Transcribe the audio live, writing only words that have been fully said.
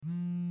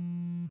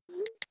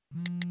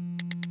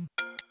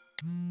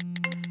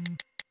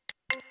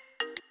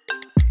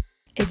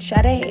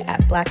Sade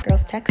at Black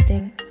Girls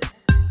Texting.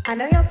 I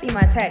know y'all see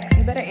my text.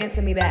 You better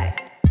answer me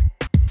back.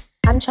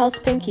 I'm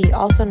Chels Pinky,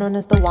 also known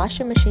as the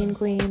Washing Machine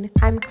Queen.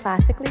 I'm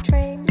classically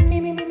trained.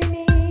 Me.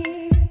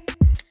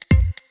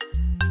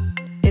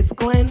 It's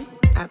Glenn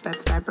at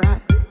Bed-Stuy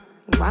Brat.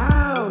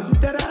 Wow, you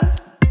dead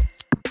ass.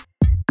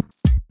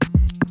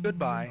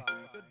 Goodbye.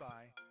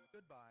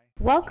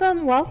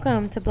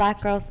 Welcome to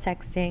Black Girls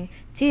Texting.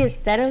 Tea is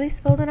steadily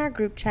spilled in our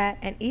group chat,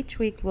 and each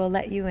week we'll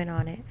let you in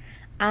on it.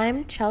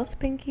 I'm Chels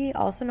Pinky,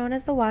 also known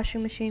as the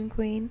Washing Machine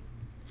Queen.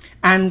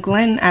 I'm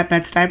Glenn at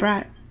Bed-Stuy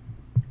Brat.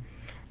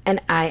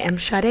 And I am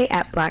Sade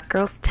at Black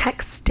Girls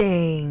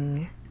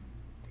Texting.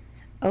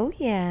 Oh,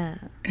 yeah.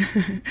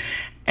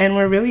 And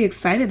we're really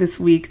excited this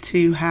week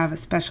to have a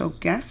special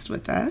guest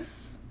with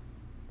us.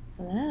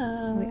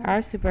 Hello. We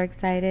are super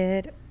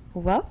excited.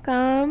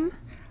 Welcome.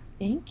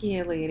 Thank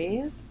you,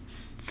 ladies.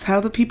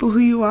 Tell the people who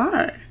you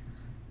are.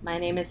 My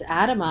name is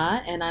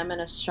Adama, and I'm an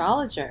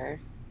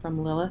astrologer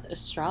from Lilith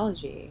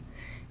Astrology.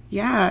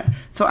 Yeah.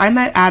 So I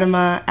met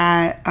Adama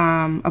at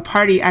a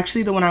party,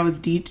 actually the one I was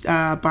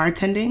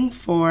bartending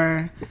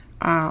for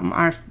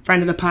our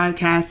friend of the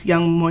podcast,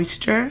 Young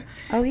Moisture.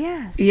 Oh,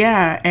 yes.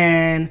 Yeah.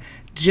 And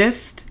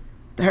just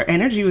her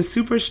energy was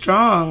super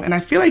strong. And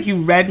I feel like you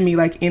read me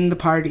like in the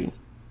party,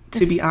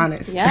 to be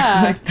honest.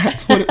 Yeah. Like,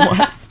 that's what it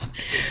was.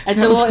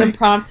 It's a little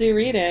impromptu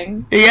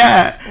reading.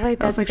 Yeah.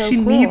 Wait, I was like, so she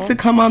cool. needs to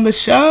come on the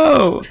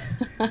show.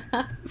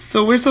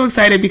 So we're so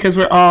excited because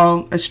we're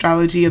all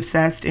astrology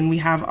obsessed and we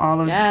have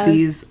all of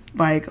these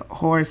like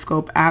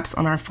horoscope apps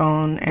on our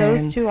phone. And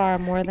Those two are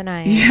more than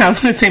I am. yeah, I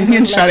was going to say me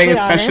and Let's Sade be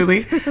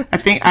especially. honest. I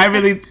think I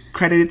really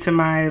credit it to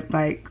my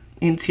like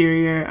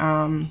interior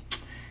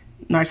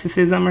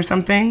narcissism or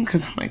something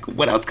because I'm like,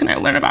 what else can I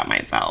learn about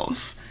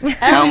myself?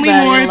 Tell me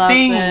Everybody more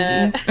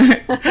loves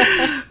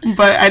things.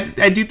 But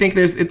I do think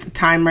it's a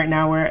time right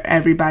now where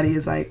everybody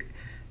is like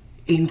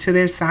into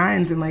their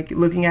signs and like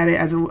looking at it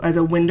as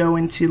a window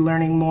into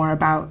learning more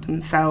about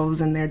themselves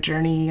and their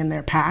journey and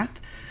their path.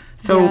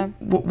 So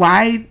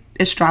why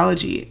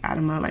astrology,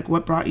 Adama? Like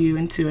what brought you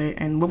into it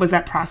and what was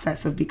that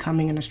process of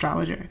becoming an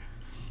astrologer?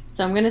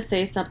 So I'm going to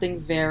say something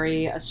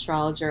very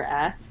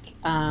astrologer-esque.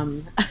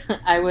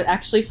 I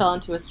actually fell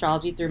into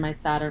astrology through my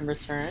Saturn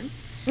return.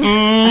 So,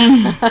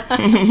 what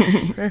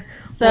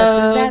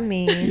does that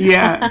mean?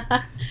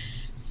 Yeah.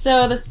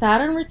 So the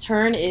Saturn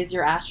return is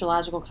your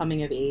astrological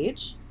coming of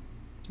age.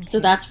 Okay. So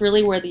that's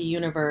really where the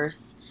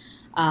universe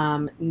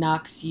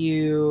knocks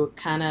you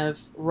kind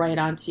of right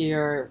onto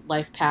your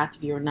life path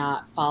if you're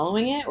not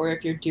following it or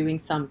if you're doing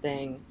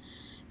something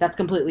that's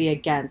completely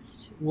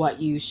against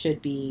what you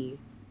should be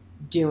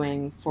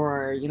doing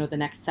for, the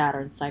next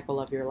Saturn cycle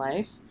of your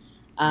life.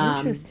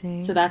 Interesting.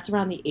 So that's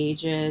around the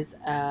ages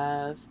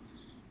of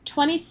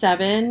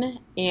 27,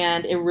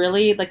 and it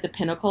really, like, the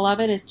pinnacle of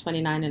it is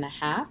 29 and a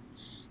half,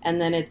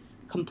 and then it's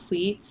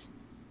complete.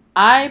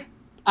 I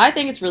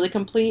think it's really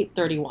complete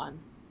 31.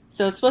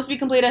 So it's supposed to be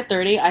complete at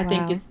 30. I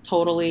think it's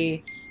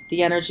totally,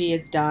 the energy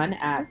is done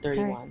at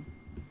 31.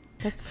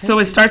 That's So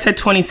it starts at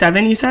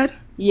 27, you said?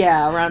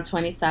 Yeah, around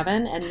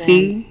 27, and then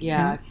See?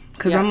 yeah.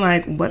 Because I'm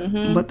like,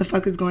 what the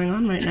fuck is going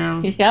on right now?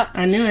 Yep.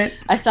 I knew it.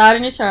 I saw it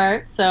in your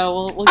chart,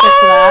 so we'll get to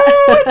that.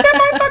 It's in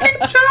my fucking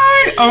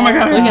chart. Oh my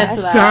god, We'll I'm get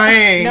to that.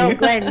 dying. No,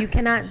 Glenn, you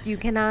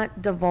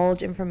cannot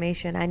divulge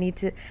information. I need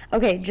to.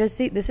 Okay, just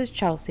see. This is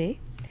Chelsea,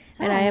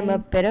 and I am a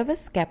bit of a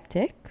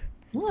skeptic,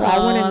 so I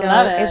want to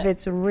know if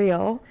it's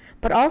real.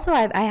 But also,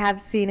 I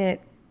have seen it.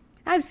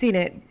 I've seen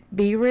it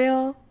be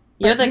real.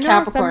 You're the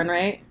Capricorn,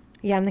 right?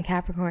 Yeah, I'm the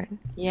Capricorn.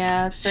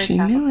 Yeah, it's very She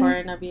knew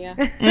Capricorn of you.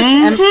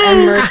 And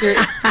Mercury.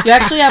 You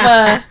actually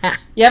have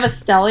a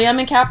stellium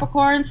in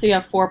Capricorn, so you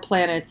have 4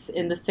 planets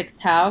in the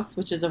 6th house,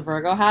 which is a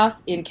Virgo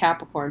house, in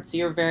Capricorn. So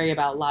you're very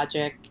about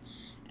logic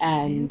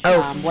and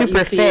what you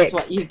see is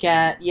what you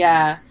get.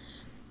 Yeah.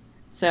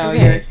 So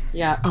you're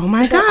Oh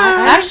my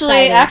god.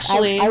 Actually,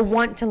 I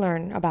want to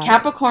learn about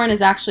Capricorn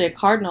is actually a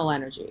cardinal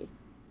energy.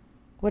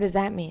 What does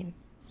that mean?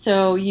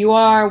 So you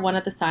are one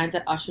of the signs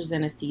that ushers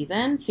in a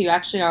season. So you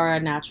actually are a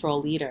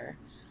natural leader,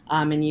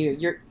 and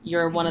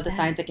you're one of the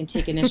signs that can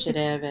take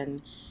initiative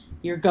and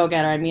you're a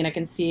go-getter. I mean, I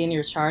can see in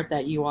your chart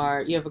that you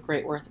have a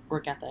great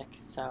work ethic.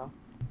 So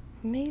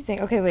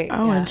Amazing. Okay, wait.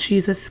 Oh, and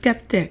she's a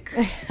skeptic.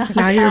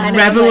 Now you're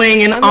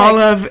reveling in all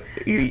of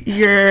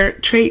your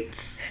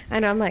traits. I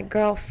know. I'm like,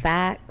 girl,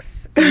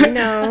 facts.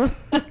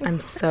 I'm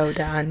so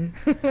done.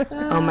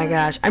 Oh my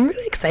gosh. I'm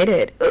really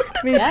excited.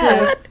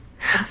 yes.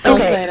 I'm so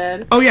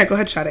excited. Oh yeah, go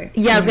ahead, Sade.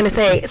 Yeah, I was gonna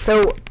say,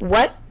 so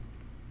what,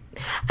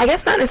 I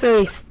guess not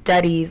necessarily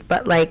studies,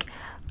 but like,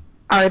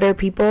 are there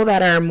people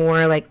that are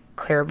more like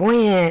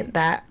clairvoyant,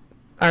 that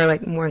are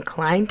like more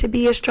inclined to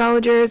be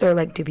astrologers, or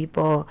like do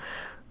people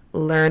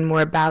learn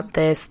more about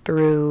this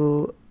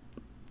through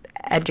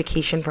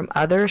education from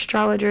other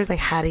astrologers? Like,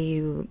 how do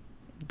you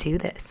do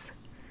this?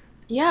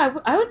 Yeah,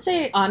 I would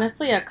say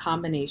honestly a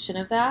combination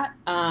of that.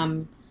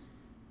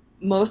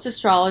 Most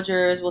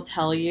astrologers will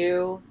tell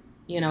you,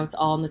 it's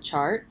all in the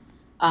chart.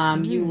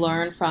 You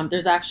learn from,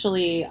 there's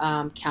actually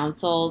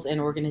councils and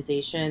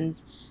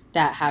organizations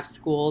that have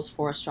schools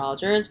for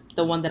astrologers.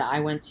 The one that I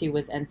went to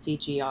was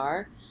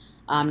NCGR,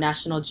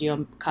 National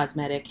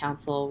Geocosmetic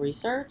Council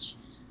Research.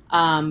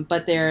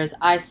 But there's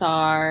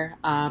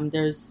ISAR,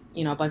 there's,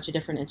 a bunch of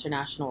different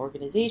international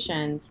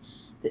organizations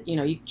that,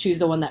 you choose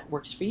the one that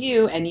works for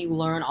you and you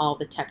learn all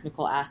the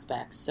technical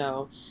aspects.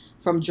 So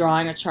from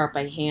drawing a chart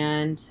by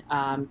hand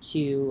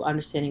to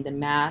understanding the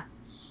math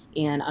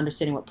and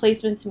understanding what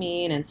placements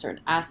mean and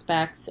certain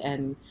aspects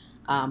and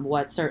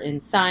what certain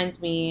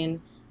signs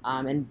mean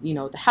and,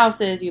 the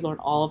houses, you learn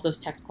all of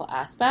those technical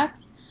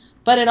aspects.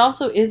 But it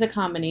also is a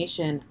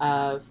combination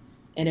of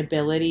an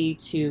ability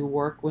to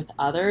work with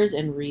others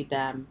and read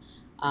them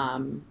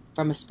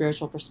from a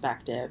spiritual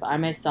perspective. I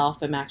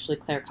myself am actually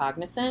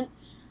claircognizant.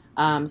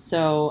 It's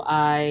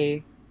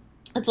a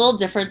little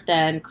different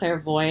than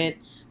clairvoyant,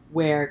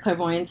 where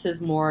clairvoyance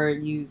is more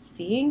you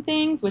seeing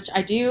things, which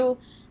I do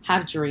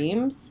have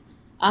dreams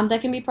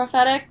that can be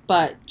prophetic,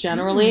 but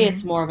generally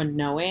it's more of a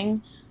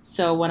knowing.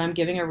 So when I'm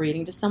giving a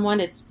reading to someone,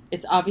 it's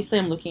obviously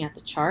I'm looking at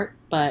the chart,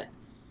 but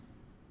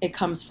it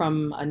comes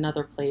from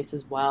another place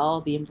as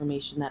well, the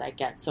information that I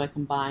get. So I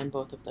combine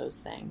both of those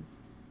things.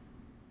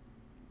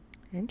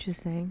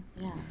 Interesting.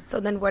 Yeah. So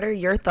then what are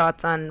your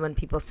thoughts on when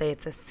people say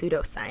it's a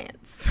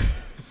pseudoscience?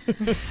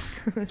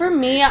 For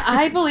me,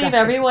 I believe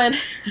everyone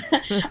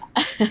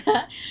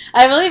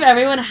I believe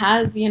everyone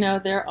has,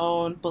 their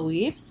own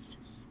beliefs.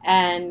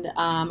 And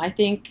I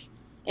think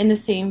in the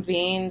same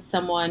vein,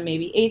 someone may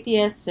be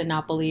atheist and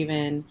not believe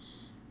in,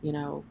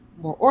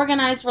 more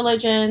organized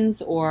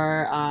religions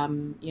or,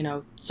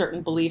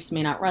 certain beliefs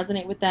may not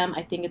resonate with them.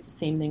 I think it's the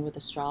same thing with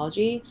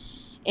astrology.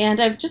 And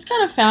I've just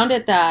kind of found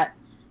it that,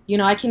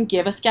 I can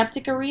give a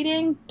skeptic a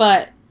reading,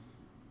 but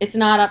it's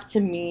not up to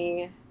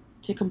me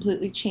to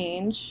completely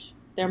change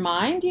their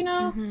mind,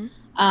 Mm-hmm.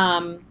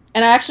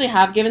 And I actually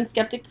have given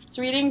skeptics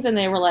readings and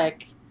they were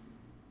like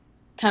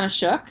kind of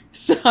shook.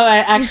 So I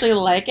actually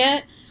like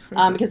it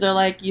because they're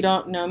like, you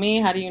don't know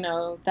me. How do you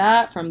know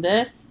that from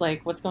this?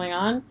 Like, what's going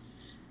on?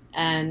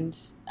 And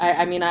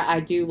I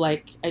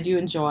do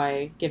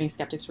enjoy giving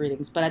skeptics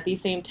readings, but at the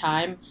same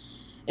time,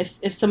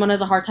 if someone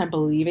has a hard time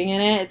believing in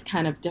it, it's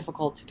kind of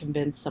difficult to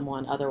convince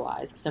someone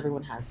otherwise because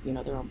everyone has,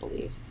 their own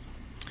beliefs.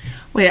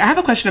 Wait, I have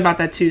a question about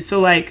that too.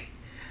 So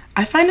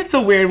I find it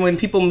so weird when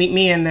people meet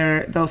me and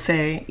they'll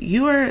say,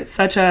 you are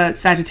such a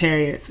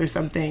Sagittarius or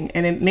something.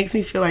 And it makes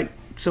me feel like,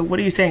 so what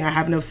are you saying? I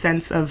have no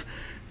sense of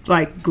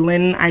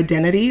Glenn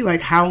identity?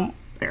 How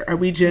are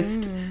we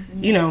just,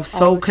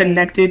 so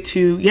connected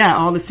to,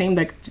 all the same,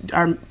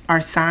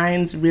 our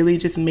signs really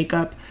just make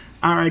up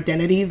our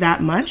identity that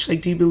much?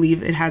 Do you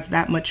believe it has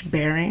that much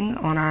bearing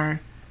on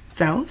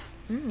ourselves?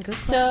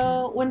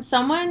 So when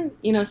someone,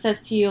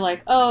 says to you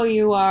oh,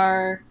 you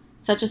are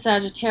such a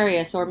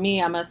Sagittarius, or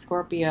me, I'm a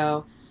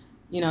Scorpio,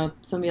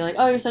 somebody like,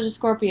 oh, you're such a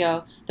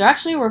Scorpio, they're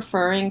actually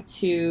referring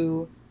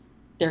to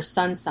their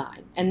sun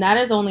sign. And that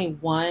is only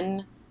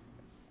one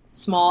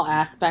small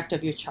aspect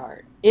of your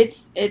chart.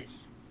 It's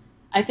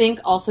I think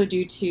also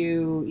due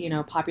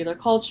to, popular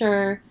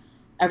culture,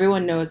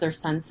 everyone knows their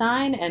sun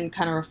sign and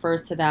kind of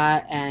refers to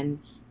that and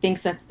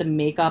thinks that's the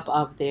makeup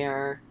of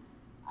their,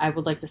 I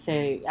would like to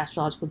say,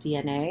 astrological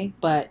DNA,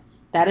 but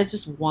that is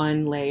just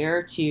one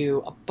layer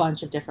to a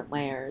bunch of different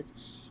layers.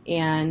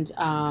 And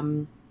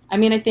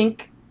I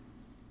think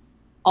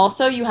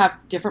also you have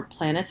different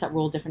planets that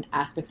rule different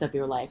aspects of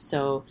your life.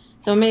 So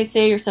someone may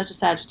say you're such a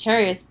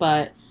Sagittarius,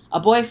 but a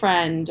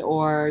boyfriend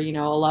or, a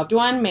loved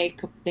one may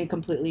think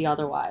completely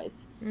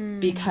otherwise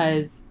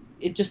because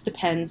it just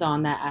depends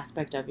on that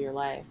aspect of your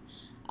life.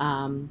 So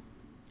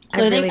I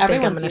really think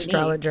everyone's I'm an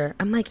astrologer.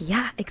 I'm like,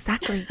 yeah,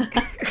 exactly.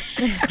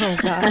 Oh,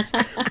 gosh.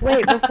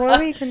 Wait, before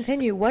we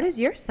continue, what is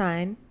your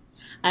sign?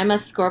 I'm a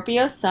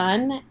Scorpio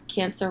sun,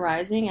 Cancer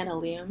rising, and a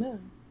Leo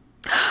moon.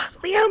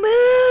 Leo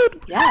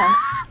moon!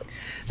 Yes.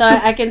 So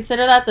I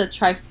consider that the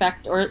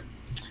trifecta, or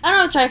I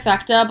don't know if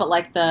trifecta,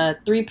 but the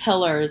three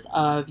pillars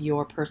of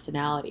your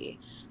personality.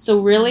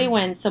 So really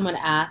when someone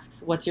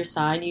asks, what's your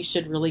sign, you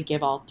should really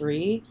give all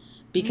three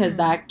because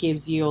that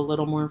gives you a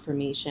little more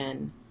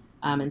information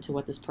into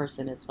what this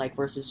person is like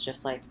versus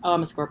just oh,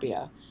 I'm a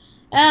Scorpio.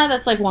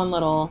 That's one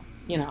little,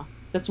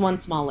 that's one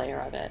small layer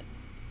of it.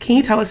 Can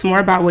you tell us more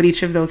about what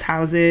each of those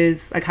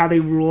houses, how they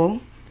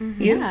rule?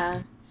 Mm-hmm.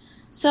 Yeah.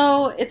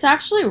 So it's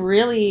actually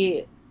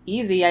really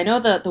easy. I know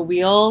that the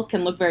wheel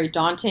can look very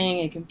daunting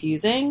and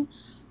confusing,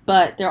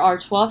 but there are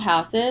 12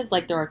 houses,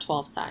 there are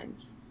 12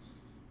 signs.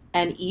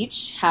 And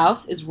each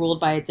house is ruled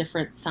by a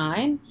different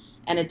sign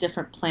and a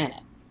different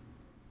planet.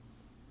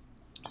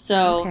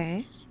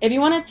 So if you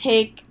want to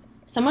take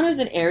someone who's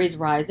an Aries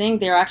rising,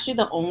 they're actually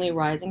the only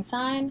rising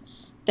sign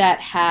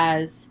that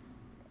has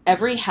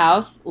every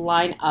house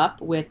line up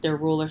with their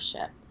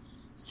rulership.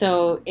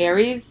 So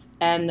Aries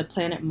and the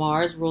planet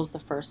Mars rules the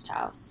first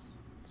house.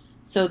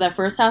 So that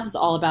first house is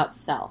all about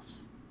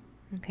self.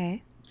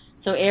 Okay.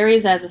 So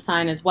Aries as a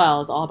sign as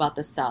well is all about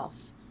the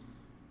self.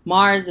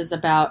 Mars is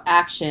about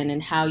action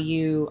and how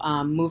you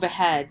move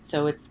ahead.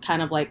 So it's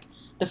kind of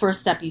the first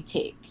step you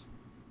take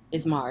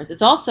is Mars.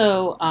 It's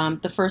also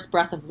the first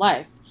breath of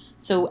life.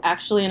 So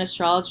actually in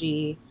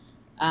astrology,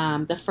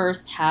 The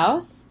first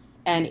house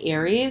and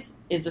Aries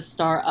is the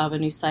start of a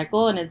new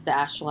cycle and is the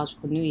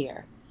astrological new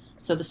year.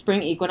 So the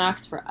spring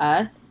equinox for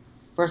us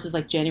versus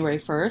like January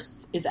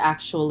 1st is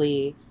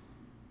actually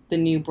the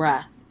new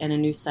breath and a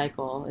new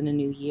cycle and a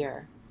new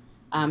year.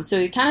 So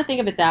you kind of think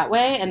of it that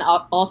way. And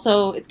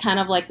also it's kind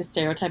of like the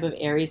stereotype of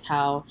Aries,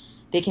 how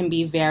they can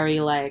be very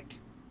like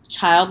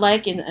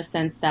childlike in a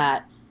sense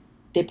that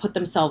they put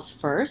themselves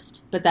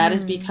first, but that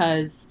is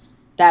because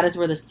that is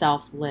where the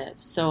self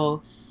lives.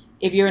 So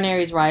if you're an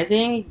Aries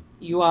rising,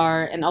 you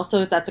are, and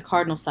also that's a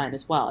cardinal sign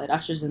as well. It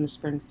ushers in the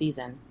spring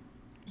season.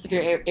 So if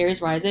you're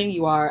Aries rising,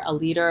 you are a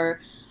leader,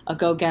 a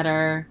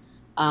go-getter,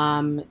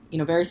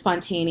 very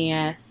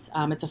spontaneous.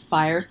 It's a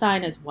fire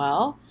sign as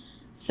well.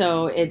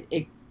 So it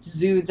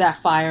exudes that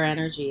fire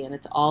energy, and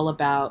it's all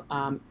about,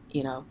 a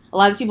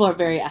lot of people are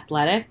very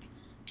athletic.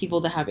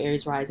 People that have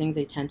Aries risings,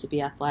 they tend to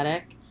be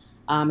athletic.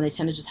 They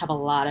tend to just have a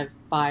lot of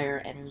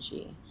fire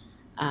energy.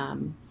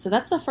 So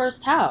that's the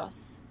first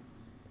house.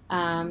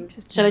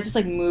 Should I just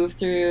like move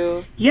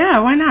through? Yeah,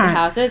 why not? The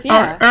houses,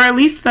 yeah, or at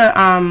least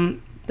the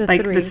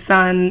like three. the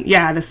sun,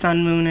 the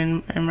sun,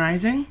 moon, and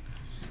rising.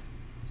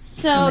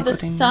 So the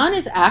sun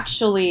is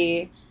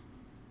actually,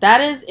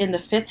 that is in the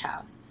 5th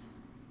house.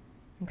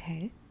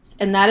 Okay.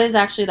 And that is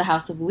actually the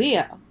house of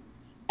Leo,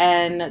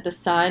 and the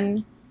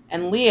sun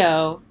and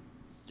Leo.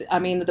 I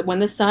mean, when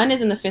the sun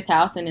is in the 5th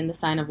house and in the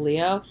sign of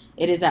Leo,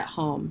 it is at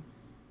home.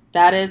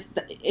 That is,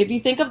 if you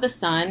think of the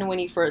sun, when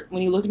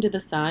you look into the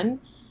sun,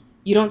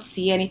 you don't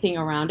see anything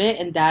around it,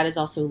 and that is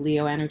also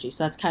Leo energy.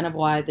 So that's kind of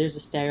why there's a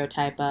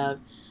stereotype of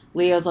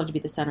Leos love to be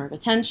the center of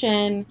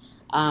attention.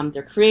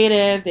 They're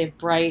creative. They have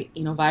bright,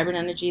 vibrant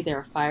energy. They're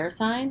a fire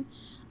sign,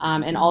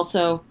 and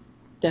also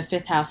the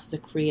 5th house is a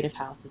creative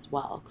house as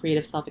well,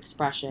 creative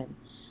self-expression.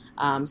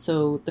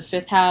 So the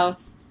 5th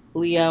house,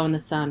 Leo, and the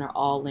sun are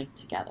all linked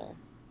together.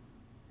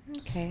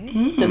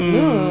 Okay. The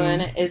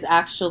moon is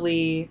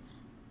actually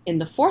in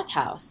the 4th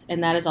house,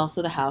 and that is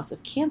also the house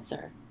of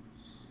Cancer.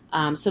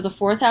 So the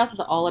 4th house is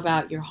all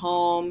about your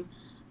home,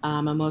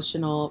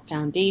 emotional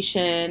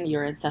foundation,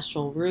 your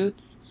ancestral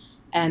roots,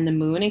 and the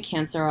moon and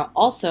Cancer are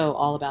also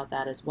all about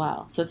that as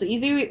well. So it's an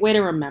easy way to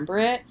remember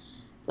it.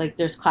 Like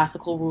there's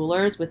classical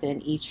rulers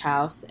within each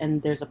house,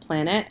 and there's a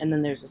planet, and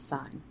then there's a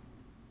sign.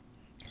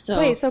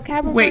 So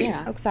Capricorn. Wait.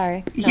 Yeah. Oh,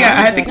 sorry. No,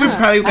 I think we're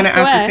probably going to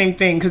ask the same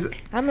thing because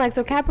I'm like,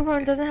 so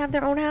Capricorn doesn't have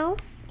their own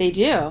house? They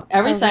do.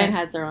 Every sign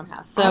has their own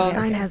house. So every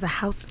sign has a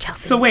house,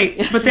 Chelsea. So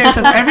wait, but there's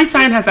every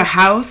sign has a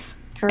house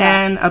Correct.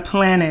 and a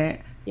planet.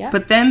 Yeah.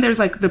 But then there's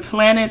like the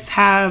planets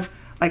have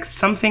like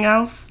something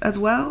else as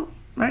well,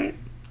 right?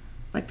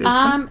 Like there's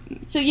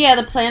So yeah,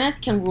 the planets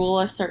can rule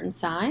a certain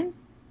sign.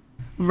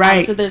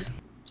 Right.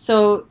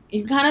 So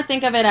you kind of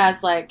think of it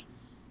as like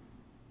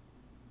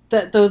you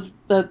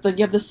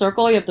have the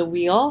circle, you have the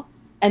wheel,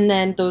 and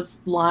then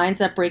those lines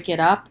that break it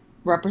up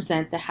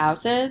represent the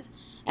houses.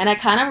 And I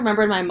kind of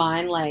remember in my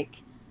mind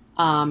like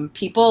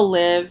people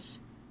live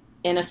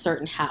in a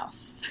certain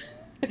house.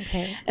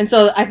 Okay. And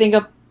so I think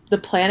of the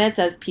planets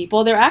as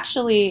people. They're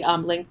actually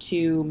linked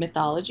to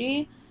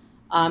mythology,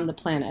 the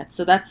planets.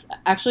 So that's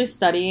actually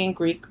studying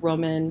Greek,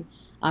 Roman,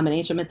 and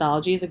ancient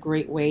mythology is a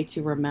great way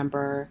to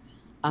remember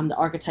the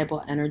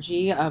archetypal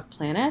energy of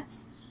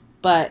planets.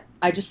 But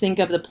I just think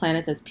of the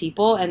planets as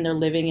people, and they're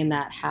living in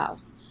that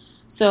house.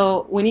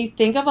 So when you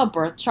think of a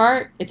birth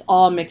chart, it's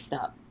all mixed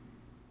up.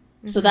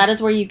 Mm-hmm. So that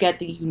is where you get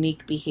the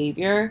unique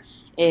behavior.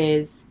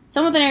 Is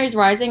someone with an Aries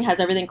rising has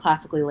everything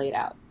classically laid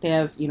out. They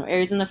have,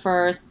 Aries in the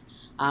 1st,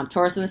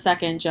 Taurus in the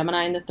 2nd,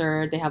 Gemini in the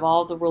 3rd. They have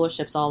all the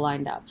rulerships all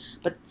lined up.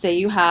 But say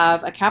you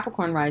have a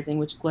Capricorn rising,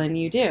 which Glenn,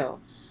 you do.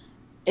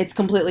 It's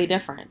completely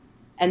different.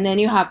 And then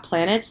you have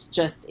planets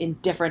just in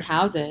different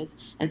houses.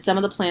 And some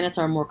of the planets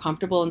are more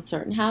comfortable in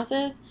certain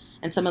houses.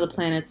 And some of the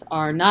planets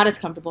are not as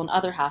comfortable in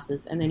other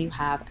houses. And then you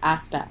have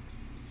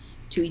aspects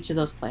to each of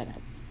those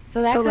planets.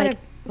 So that kind of...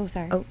 Oh,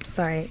 sorry. Oh,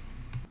 sorry.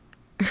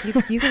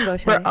 You can go,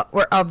 Shelly.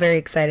 We're all very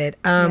excited.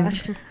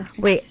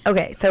 Wait,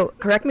 okay. So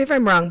correct me if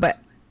I'm wrong, but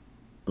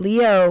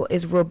Leo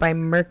is ruled by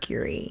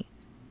Mercury.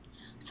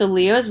 So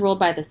Leo is ruled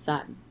by the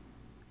sun.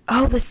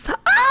 Oh, the sun.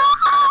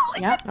 Oh,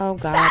 yep. Oh,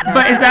 God.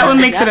 But is that what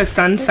makes it a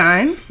sun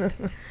sign?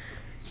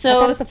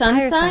 So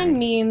sun sign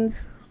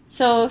means...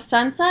 So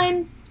sun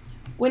sign...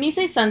 When you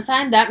say sun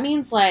sign, that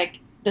means like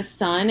the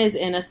sun is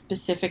in a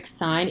specific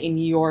sign in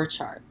your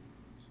chart.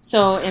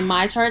 So in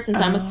my chart, since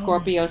I'm a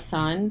Scorpio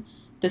sun,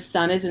 the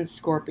sun is in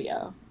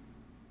Scorpio.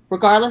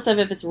 Regardless of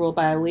if it's ruled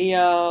by a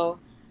Leo,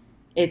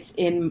 it's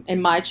in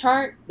my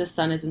chart, the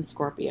sun is in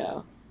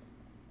Scorpio.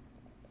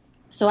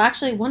 So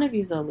actually, one of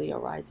you's a Leo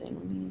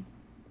rising.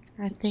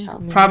 I think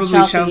Chelsea.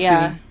 Probably Chelsea.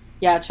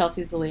 Yeah,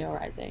 Chelsea's the Leo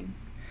rising.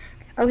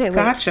 Okay, wait.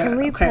 Gotcha. Can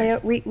we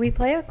Okay.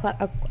 play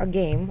a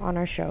game on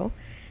our show?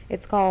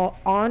 It's called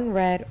On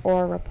Read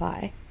or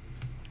Reply.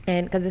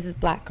 And because this is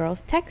Black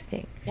Girls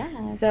Texting.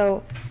 Yeah.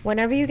 So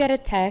whenever you get a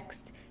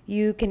text,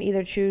 you can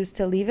either choose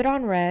to leave it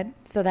on read.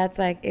 So that's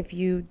like if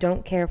you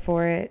don't care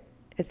for it,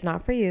 it's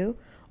not for you.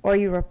 Or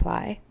you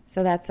reply.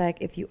 So that's like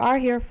if you are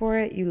here for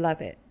it, you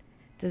love it.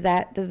 Do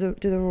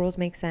the rules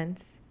make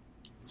sense?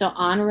 So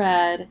on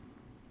red,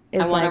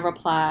 I want to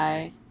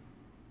reply.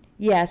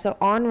 Yeah, so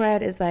on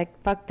red is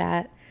like, fuck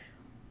that.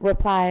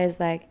 Reply is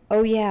like,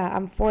 oh yeah,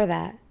 I'm for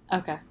that.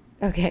 Okay.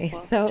 Okay,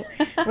 cool. So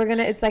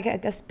it's like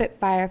a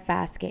spitfire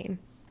fast game.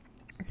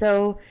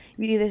 So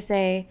you either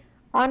say,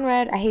 on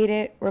red, I hate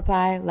it.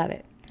 Reply, love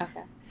it.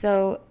 Okay.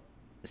 So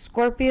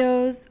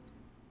Scorpios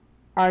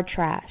are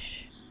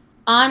trash.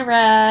 On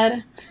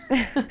red.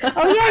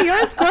 Oh yeah,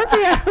 you're a Scorpio.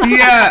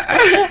 Yeah.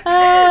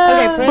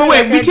 Okay, but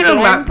wait, we can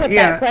allow. Put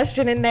that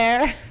question in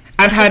there.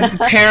 I've had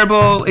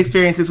terrible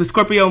experiences with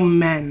Scorpio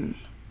men.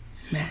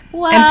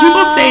 Well, and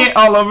people say it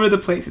all over the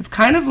place. It's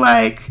kind of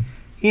like,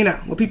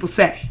 what people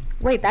say.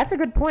 Wait, that's a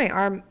good point.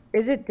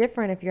 Is it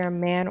different if you're a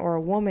man or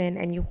a woman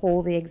and you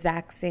hold the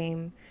exact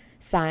same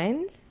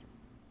signs?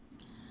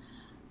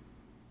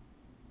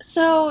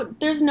 So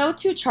there's no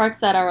two charts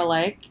that are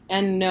alike,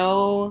 and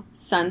no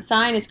sun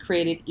sign is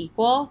created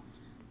equal.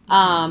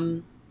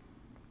 I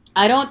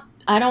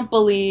don't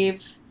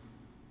believe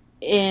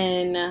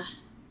in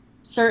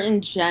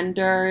certain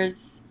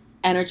genders'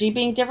 energy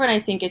being different.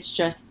 I think it's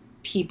just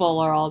people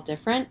are all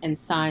different and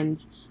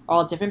signs are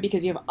all different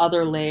because you have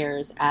other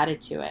layers added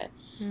to it.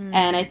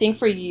 And I think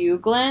for you,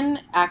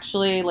 Glenn,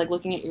 actually, like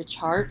looking at your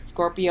chart,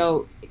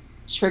 Scorpio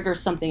triggers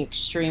something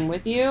extreme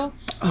with you.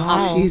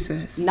 Oh,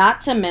 Jesus.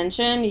 Not to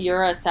mention,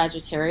 you're a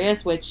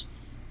Sagittarius, which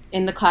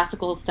in the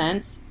classical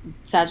sense,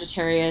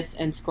 Sagittarius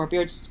and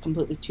Scorpio are just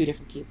completely two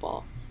different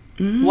people.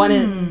 One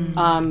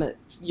is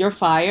you're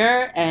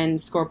fire, and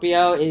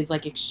Scorpio is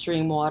like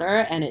extreme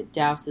water, and it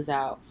douses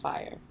out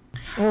fire.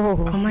 Oh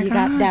my God,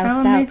 got doused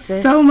that out, makes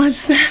sis. so much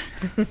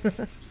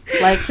sense.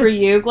 Like for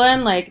you,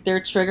 Glenn, like they're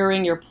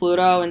triggering your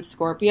Pluto and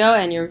Scorpio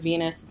and your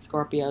Venus and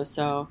Scorpio,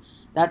 so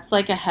that's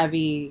like a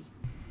heavy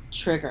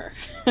trigger.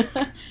 Wow.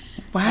 And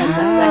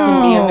that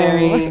can be a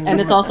very,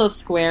 and it's also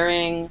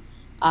squaring,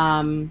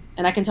 and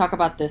I can talk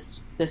about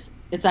this,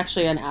 it's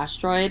actually an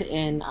asteroid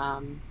in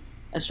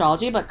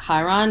astrology, but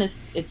Chiron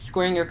it's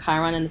squaring your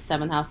Chiron in the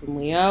 7th house in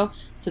Leo,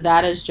 so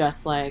that is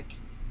just like,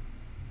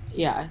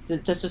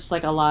 there's just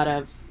like a lot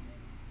of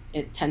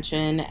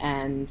tension,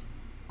 and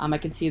I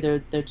can see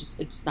it's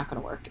just not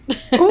gonna work.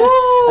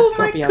 Oh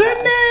my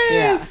goodness!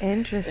 Yeah,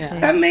 interesting. Yeah.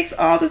 That makes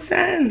all the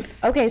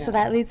sense. Okay, so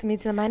that leads me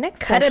to my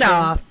next Cut question. it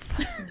off.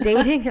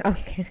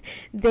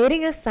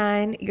 Dating a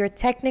sign you're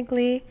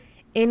technically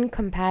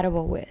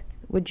incompatible with.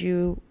 Would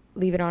you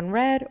leave it on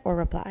red or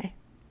reply?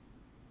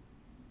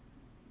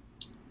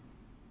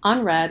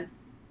 On red.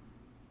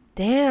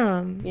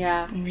 Damn.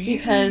 Yeah, Really?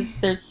 because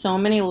there's so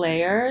many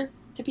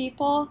layers to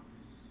people.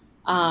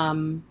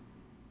 I've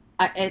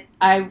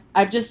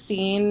just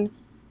seen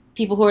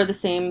people who are the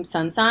same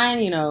sun sign,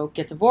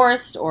 get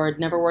divorced or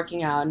never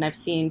working out, and I've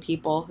seen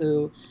people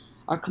who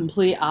are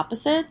complete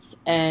opposites,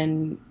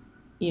 and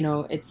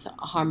it's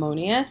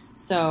harmonious.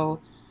 So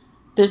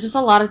there's just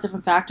a lot of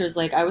different factors.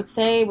 Like I would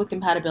say with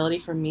compatibility,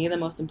 for me, the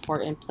most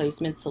important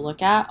placements to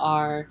look at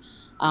are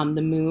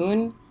the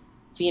moon,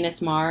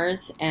 Venus,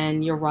 Mars,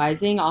 and your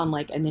rising on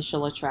like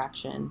initial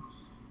attraction,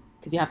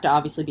 because you have to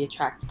obviously be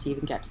attracted to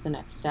even get to the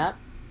next step.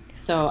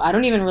 So I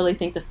don't even really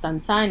think the sun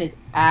sign is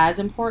as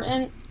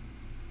important,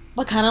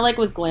 but kind of like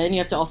with Glenn, you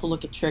have to also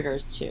look at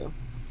triggers too.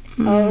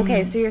 Oh,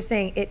 okay. So you're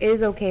saying it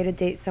is okay to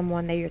date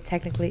someone that you're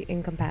technically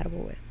incompatible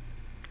with.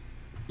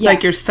 Yes.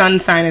 Like your sun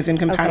sign is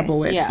incompatible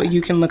with, but you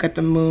can look at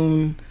the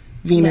moon,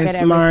 Venus,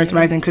 Mars,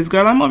 rising. Because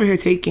girl, I'm over here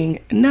taking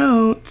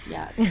notes.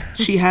 Yes.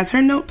 She has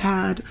her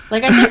notepad.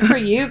 Like I think for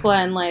you,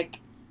 Glenn,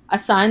 like a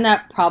sign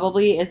that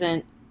probably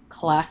isn't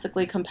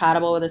classically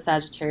compatible with a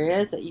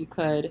Sagittarius that you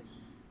could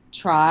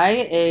try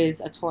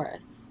is a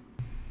Taurus.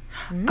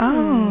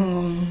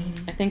 Oh.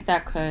 I think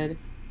that could.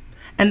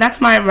 And that's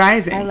my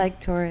rising. I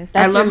like Taurus.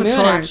 That's I love your moon,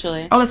 Taurus.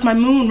 actually. Oh, that's my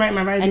moon, right?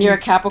 My rising. And you're a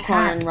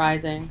Capricorn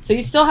rising, so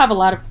you still have a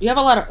lot of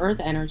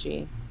Earth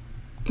energy.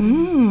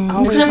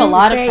 Oh, Because you have a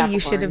lot of Capricorn. You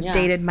should have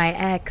dated my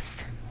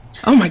ex.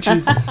 Oh my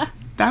Jesus.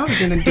 That would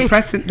have been a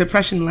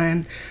depression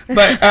land.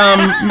 But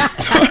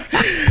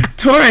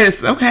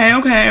Taurus.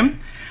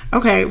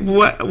 Okay.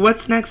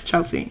 What's next,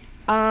 Chelsea?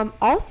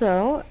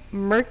 Also,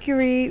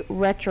 Mercury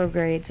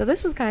retrograde. So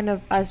this was kind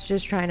of us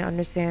just trying to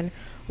understand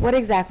what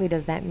exactly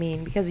does that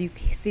mean, because you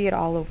see it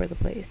all over the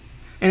place.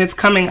 And it's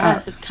coming up.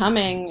 Yes, it's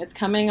coming. It's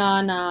coming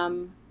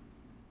on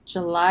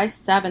July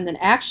 7th. And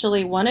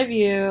actually, one of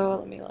you,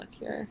 let me look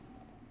here.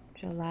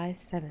 July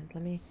 7th.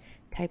 Let me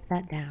type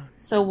that down.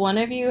 So one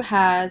of you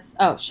has,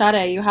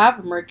 Sade, you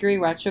have Mercury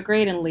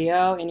retrograde in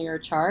Leo in your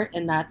chart,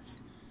 and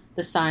that's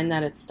the sign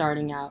that it's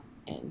starting out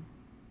in.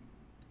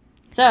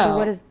 So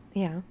what is,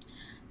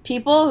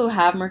 people who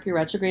have Mercury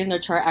retrograde in their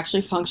chart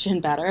actually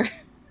function better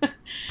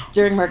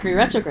during Mercury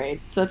retrograde.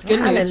 So it's good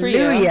news for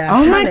you.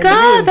 Oh my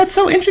God, that's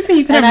so interesting.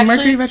 You can And have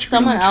actually, Mercury retrograde.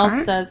 someone in your else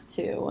chart? does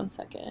too. One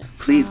second.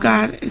 Please,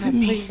 God, is it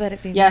me? Please let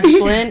it be. Yes,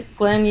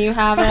 Glenn, you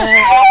have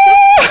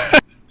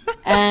it.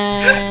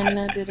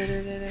 And do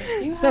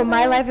you So have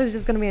my it? life is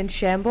just going to be in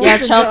shambles. Yeah,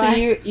 until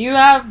Chelsea, you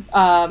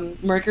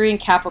have Mercury in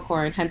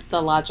Capricorn, hence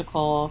the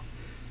logical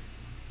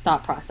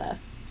thought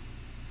process.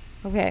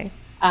 Okay.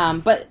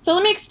 But so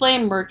let me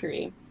explain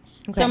Mercury.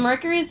 Okay. So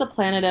Mercury is the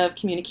planet of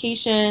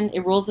communication.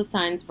 It rules the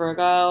signs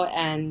Virgo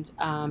and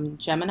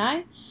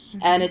Gemini. Mm-hmm.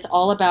 And it's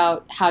all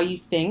about how you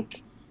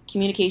think,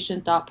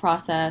 communication, thought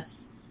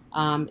process,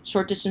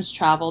 short distance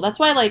travel. That's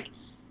why, like,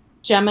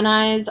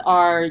 Geminis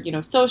are,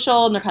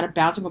 social, and they're kind of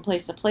bouncing from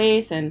place to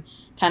place and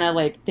kind of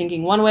like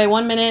thinking one way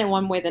one minute and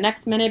one way the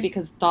next minute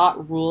because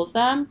thought rules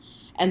them.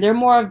 And they're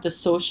more of the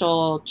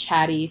social,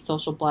 chatty,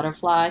 social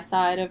butterfly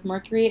side of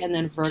Mercury. And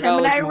then Virgo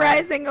Gemini is more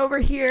rising over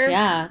here.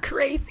 Yeah.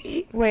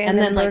 Crazy. Wait, and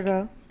then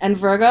Virgo. And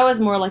Virgo is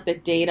more like the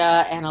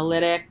data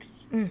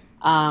analytics,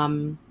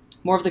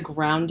 more of the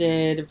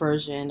grounded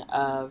version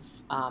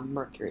of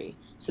Mercury.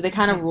 So they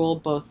kind of rule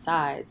both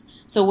sides.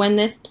 So when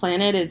this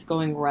planet is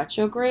going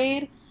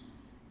retrograde,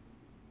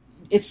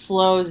 it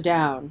slows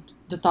down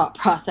the thought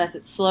process.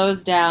 It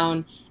slows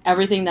down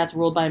everything that's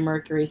ruled by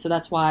Mercury. So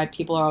that's why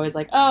people are always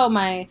like, oh,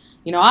 my,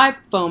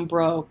 iPhone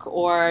broke,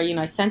 or,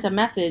 I sent a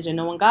message and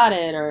no one got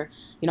it, or,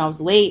 I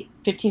was late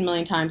 15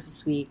 million times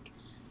this week.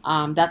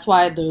 That's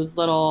why those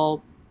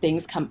little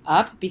things come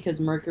up, because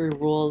Mercury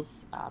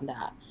rules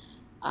that.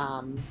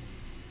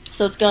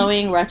 So it's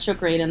going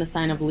retrograde in the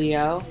sign of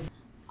Leo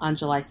on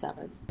July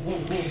 7th.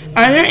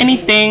 Are there any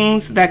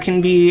things that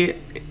can be,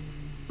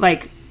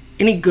 like,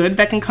 any good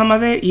that can come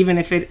of it, even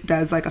if it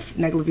does, like,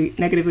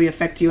 negatively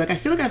affect you? Like, I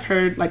feel like I've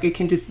heard, like, it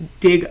can just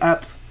dig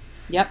up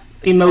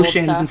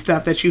emotions and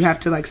stuff that you have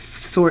to, like,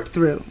 sort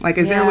through. Like,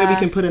 is there a way we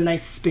can put a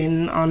nice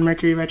spin on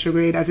Mercury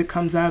retrograde as it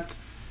comes up?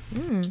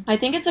 I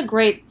think it's a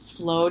great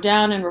slow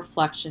down and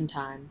reflection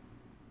time.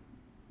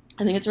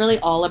 I think it's really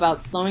all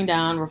about slowing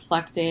down,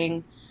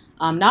 reflecting,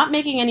 not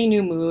making any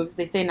new moves.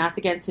 They say not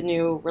to get into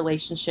new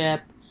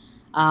relationship,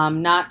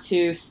 not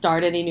to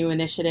start any new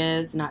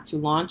initiatives, not to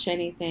launch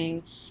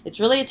anything. It's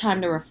really a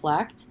time to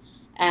reflect.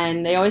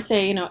 And they always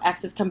say,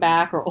 exes come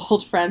back, or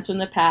old friends from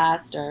the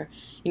past, or,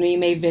 you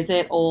may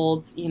visit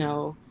old,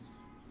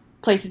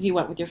 places you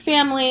went with your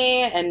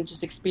family and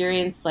just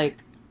experience,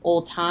 like,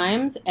 old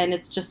times. And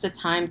it's just a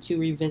time to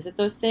revisit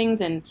those things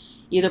and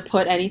either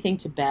put anything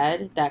to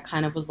bed that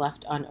kind of was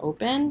left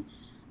unopened.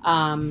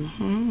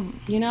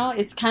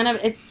 It's kind of,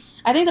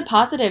 I think the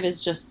positive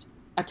is just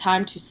a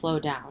time to slow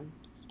down.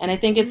 And I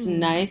think it's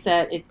nice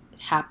that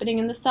it's happening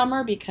in the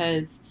summer,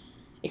 because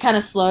it kind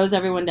of slows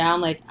everyone down.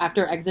 Like,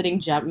 after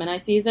exiting Gemini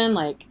season,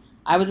 like,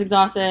 I was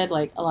exhausted.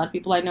 Like, a lot of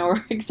people I know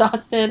are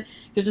exhausted.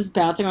 They're just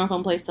bouncing around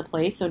from place to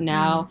place. So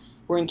now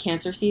we're in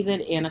Cancer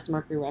season and it's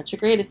Mercury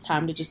retrograde. It's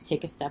time to just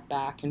take a step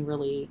back and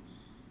really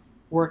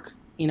work,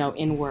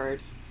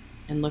 inward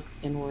and look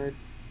inward.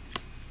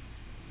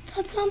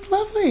 That sounds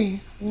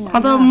lovely. Yeah.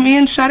 Although me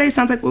and Sade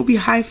sounds like we'll be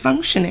high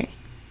functioning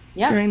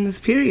during this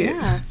period.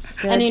 Yeah.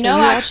 And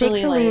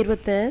actually, take the lead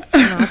with this,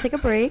 and I'll take a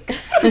break.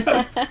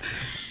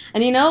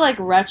 And like,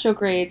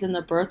 retrogrades in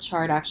the birth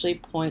chart actually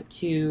point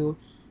to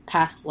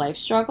past life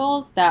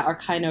struggles that are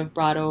kind of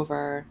brought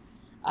over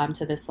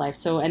to this life.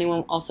 So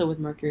anyone also with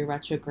Mercury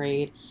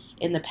retrograde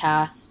in the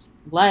past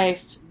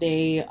life,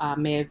 they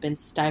may have been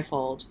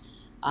stifled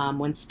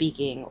when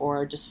speaking,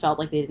 or just felt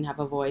like they didn't have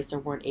a voice, or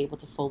weren't able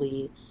to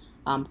fully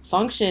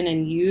function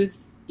and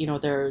use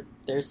their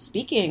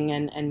speaking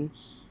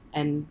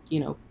and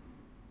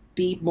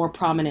be more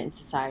prominent in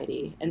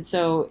society. And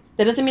so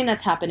that doesn't mean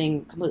that's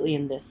happening completely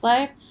in this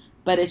life,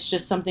 but it's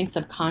just something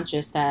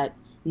subconscious that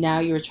now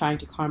you're trying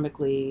to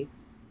karmically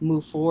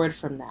move forward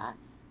from that.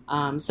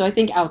 So I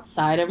think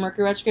outside of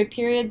Mercury retrograde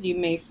periods, you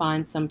may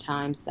find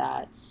sometimes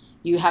that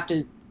you have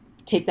to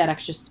take that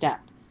extra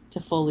step to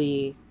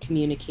fully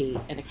communicate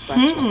and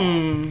express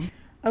yourself.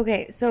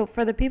 Okay, so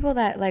for the people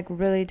that, like,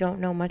 really don't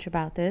know much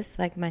about this,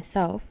 like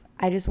myself,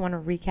 I just want to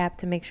recap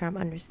to make sure I'm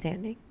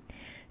understanding.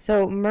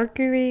 So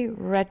Mercury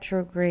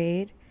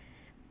retrograde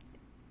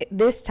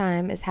this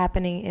time is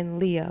happening in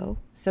Leo.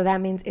 So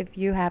that means if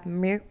you have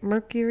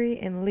Mercury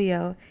in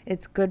Leo,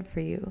 it's good for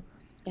you.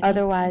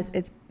 Otherwise,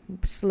 it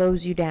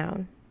slows you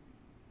down.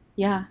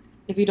 Yeah,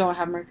 if you don't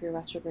have Mercury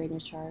retrograde in your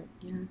chart,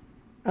 yeah.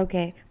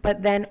 Okay,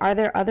 but then are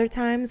there other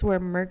times where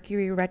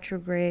Mercury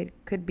retrograde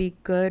could be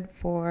good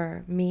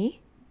for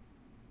me?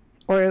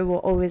 Or it will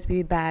always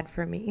be bad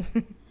for me?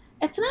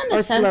 It's not in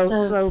a sense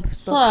of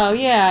slow.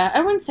 Yeah,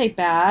 I wouldn't say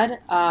bad.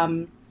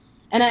 And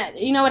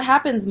it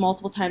happens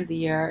multiple times a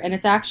year, and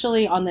it's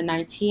actually on the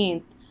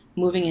 19th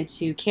moving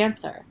into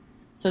Cancer.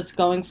 So it's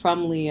going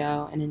from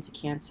Leo and into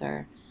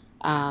Cancer.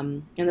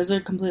 And those are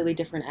completely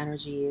different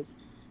energies.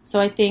 So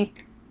I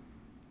think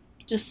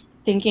just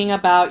thinking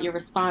about your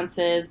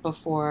responses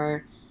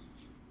before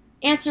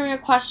answering a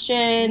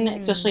question,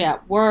 especially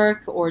at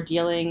work or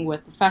dealing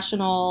with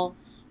professional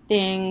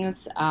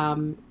things,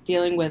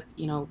 dealing with,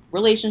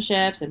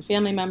 relationships and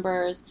family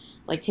members,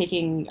 like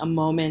taking a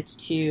moment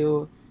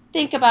to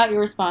think about your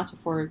response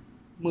before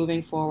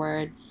moving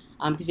forward,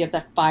 because you have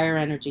that fire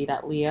energy,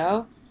 that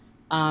Leo.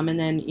 And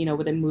then,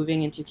 with it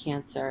moving into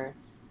Cancer,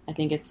 I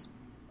think it's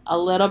a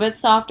little bit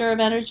softer of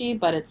energy,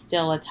 but it's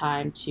still a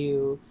time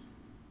to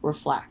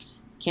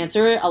reflect.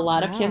 Cancer, a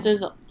lot of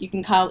Cancers, you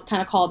can kind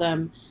of call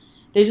them,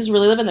 they just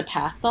really live in the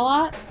past a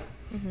lot.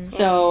 Mm-hmm.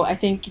 So I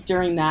think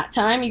during that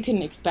time, you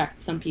can expect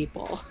some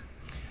people.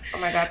 Oh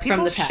my God,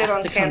 people shit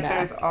on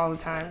cancers all the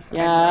time. So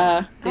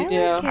yeah, they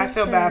do. Like I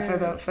feel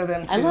bad for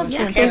them too. I love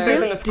cancers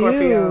and the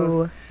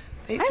Scorpios.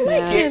 They just I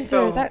like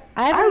cancers.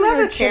 I love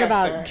heard shit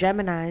about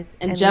Geminis.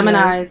 And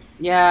Geminis,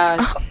 yeah.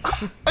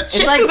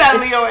 It's like that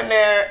Leo in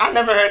there. I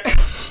never heard.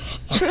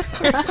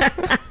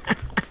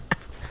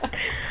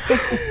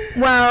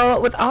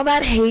 Well, with all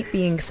that hate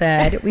being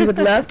said, we would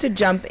love to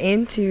jump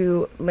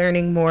into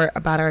learning more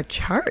about our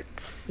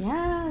charts.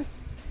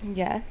 Yes.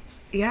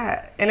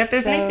 Yeah, and if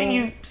there's anything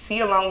you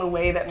see along the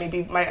way that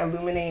maybe might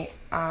illuminate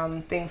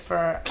things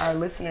for our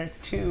listeners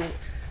too,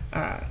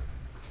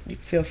 you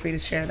feel free to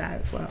share that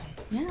as well.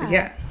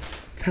 Yeah.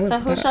 So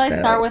who shall I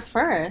start with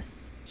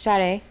first?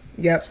 Sade.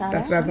 Yep,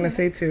 that's what I was going to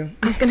say too.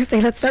 I was going to say,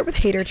 let's start with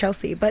Hater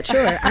Chelsea, but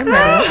sure, I'm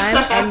ready.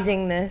 I'm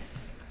ending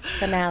this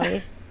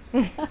finale.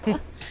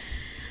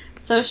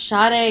 So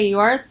Sade, you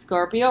are a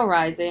Scorpio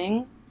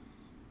rising,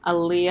 a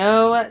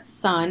Leo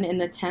sun in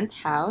the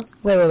 10th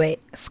house. Wait.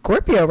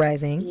 Scorpio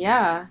rising?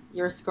 Yeah,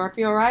 you're a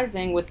Scorpio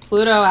rising with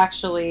Pluto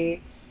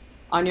actually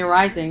on your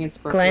rising in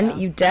Scorpio. Glenn,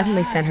 you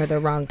definitely sent her the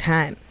wrong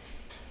time.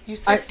 You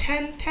said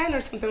 10 or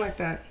something like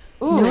that.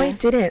 Ooh. No, I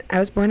didn't. I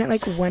was born at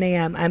like 1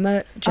 a.m. I'm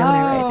a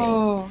Gemini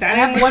rising. That I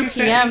have 1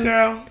 p.m.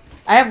 girl.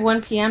 I have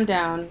 1 p.m.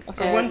 down.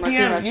 Okay, 1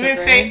 p.m. You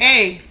didn't say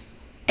A.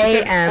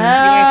 A.m.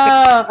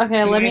 Oh,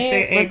 okay.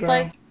 Let's girl.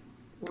 like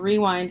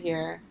rewind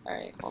here. All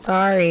right.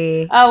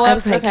 Sorry. Oh,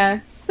 whoops. Like,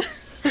 Okay.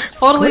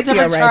 Totally Scorpio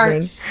different chart.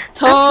 rising.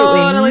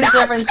 Totally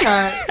different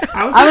chart.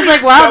 I was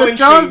like, wow, so this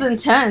girl is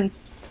intrigued.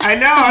 intense. I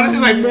know. I was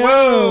like,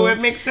 whoa, it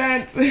makes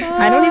sense.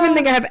 I don't even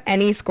think I have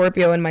any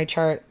Scorpio in my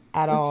chart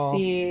at all. Let's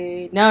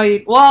see.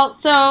 No,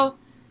 so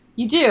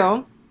you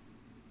do.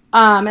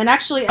 And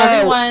actually,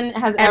 everyone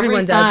has every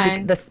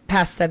sign. Does the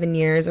past 7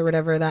 years or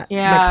whatever that.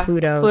 Yeah, like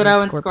Pluto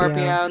and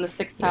Scorpio in the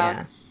 6th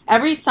house.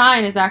 Every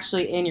sign is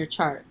actually in your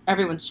chart.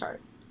 Everyone's chart.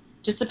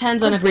 Just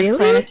depends on if there's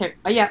planetary.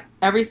 Yeah,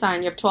 every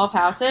sign. You have 12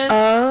 houses.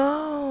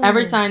 Oh.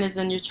 Every sign is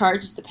in your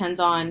chart. Just depends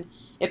on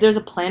if there's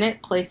a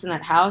planet placed in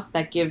that house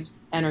that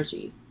gives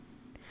energy.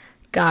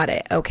 Got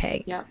it.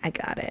 Okay. Yep. I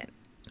got it.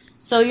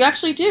 So you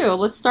actually do.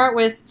 Let's start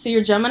with, so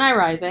you're Gemini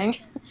rising.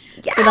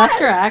 Yes! So that's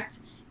correct.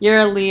 You're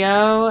a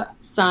Leo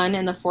sun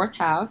in the 4th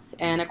house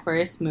and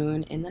Aquarius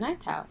moon in the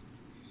 9th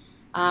house.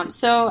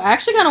 So I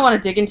actually kind of want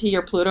to dig into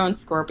your Pluto and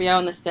Scorpio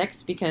in the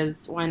 6th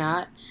because why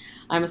not?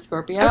 I'm a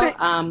Scorpio. Okay.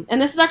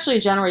 And this is actually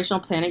a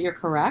generational planet. You're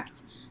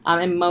correct.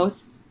 And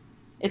most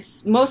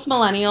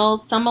millennials,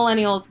 some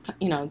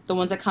millennials, the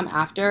ones that come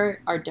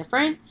after are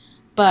different.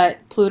 But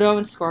Pluto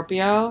and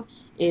Scorpio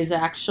is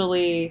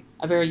actually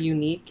a very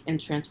unique and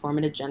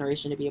transformative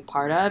generation to be a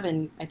part of.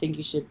 And I think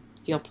you should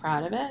feel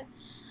proud of it.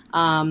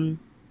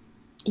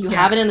 You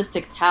have it in the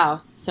 6th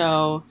house.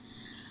 So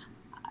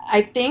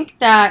I think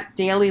that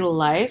daily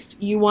life,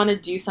 you want to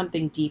do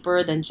something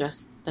deeper than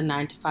just the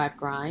 9-to-5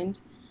 grind.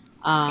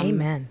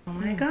 Amen. Oh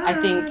my God. I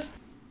think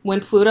when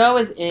Pluto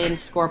is in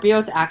Scorpio,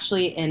 it's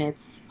actually in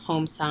its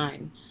home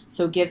sign.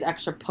 So it gives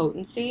extra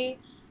potency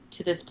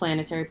to this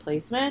planetary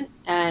placement.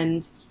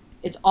 And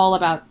it's all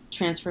about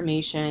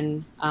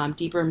transformation,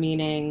 deeper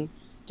meaning,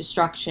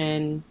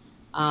 destruction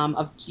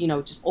of,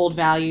 just old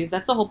values.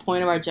 That's the whole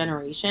point of our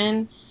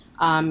generation.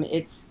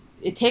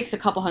 It takes a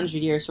couple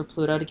hundred years for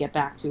Pluto to get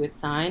back to its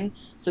sign.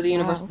 So the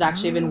universe has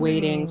actually been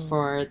waiting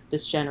for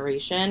this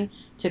generation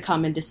to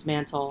come and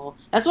dismantle.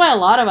 That's why a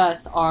lot of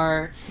us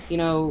are,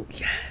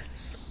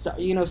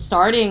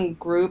 starting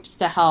groups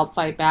to help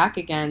fight back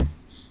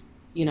against,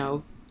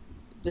 the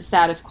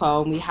status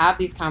quo. And we have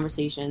these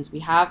conversations. We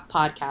have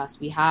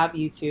podcasts. We have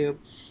YouTube.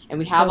 And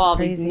we have all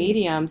these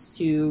mediums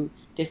to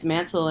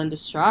dismantle and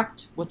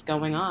destruct what's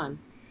going on.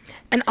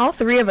 And all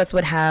three of us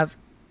would have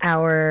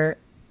our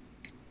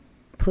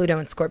Pluto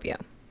and Scorpio.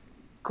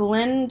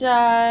 Glenn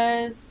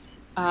does,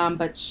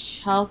 but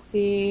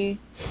Chelsea...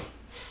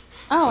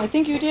 Oh, I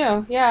think you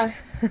do, yeah.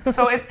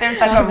 So there's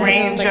like a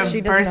range of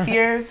birth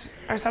years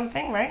or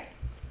something, right?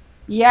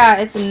 Yeah,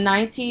 it's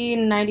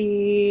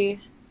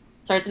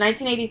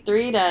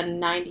 1983 to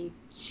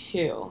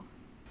 92.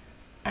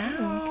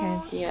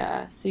 Oh. Okay.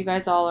 Yeah, so you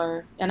guys all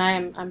are... And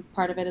I'm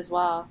part of it as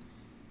well.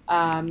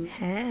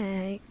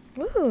 Hey.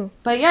 Woo.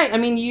 But yeah,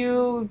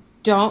 you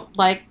don't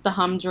like the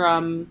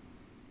humdrum...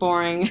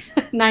 boring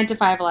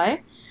 9-to-5 life.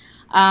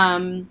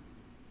 And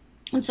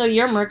so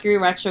you're Mercury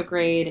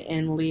retrograde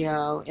in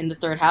Leo in the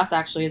 3rd house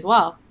actually as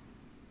well.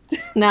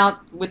 Now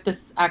with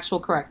this actual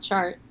correct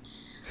chart.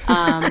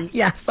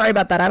 Yeah, sorry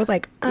about that. I was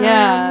like,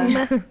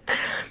 Yeah.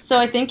 So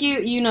I think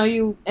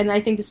you and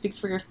I think this speaks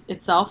for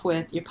itself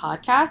with your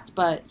podcast,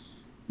 but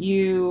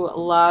you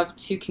love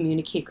to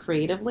communicate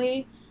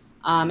creatively,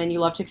 and you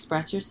love to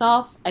express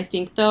yourself. I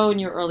think though in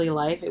your early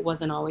life it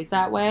wasn't always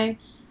that way.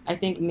 I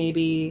think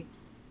maybe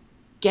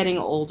getting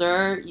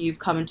older, you've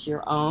come into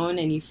your own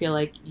and you feel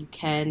like you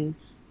can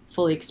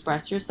fully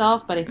express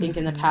yourself. But I think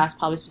in the past,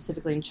 probably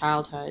specifically in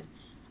childhood,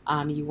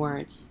 you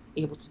weren't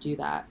able to do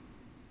that.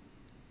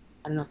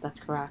 I don't know if that's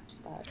correct.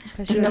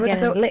 But she was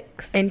getting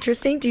licks.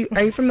 Interesting.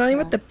 Are you familiar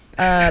with the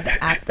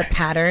app, The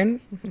Pattern?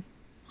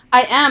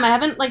 I am. I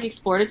haven't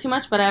exported too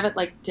much, but I have it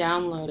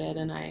downloaded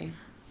and I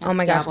Oh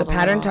my gosh, the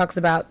pattern talks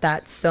about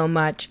that so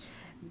much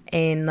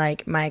in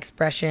like my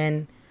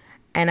expression,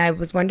 and I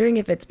was wondering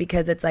if it's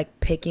because it's like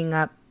picking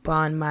up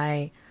on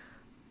my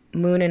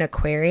moon in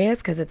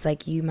Aquarius, because it's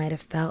like you might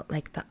have felt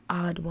like the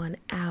odd one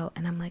out,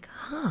 and I'm like,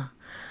 huh.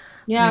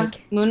 Yeah,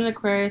 like, moon in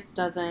Aquarius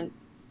doesn't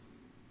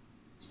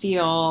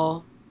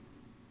feel...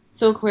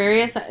 So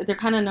Aquarius, they're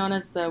kind of known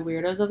as the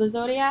weirdos of the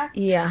zodiac.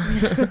 Yeah.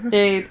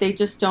 They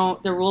just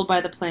don't... They're ruled by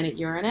the planet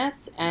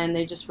Uranus, and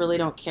they just really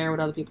don't care what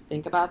other people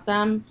think about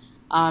them.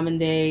 And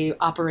they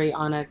operate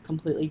on a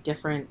completely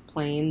different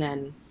plane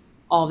than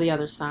all the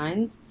other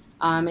signs.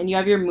 And you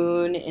have your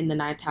moon in the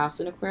 9th house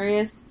in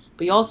Aquarius,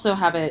 but you also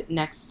have it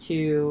next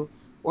to,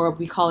 or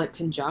we call it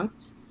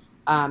conjunct,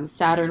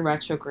 Saturn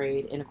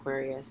retrograde in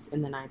Aquarius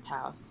in the 9th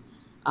house.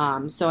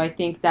 So I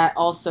think that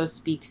also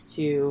speaks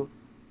to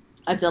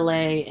a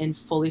delay in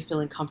fully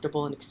feeling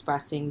comfortable and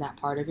expressing that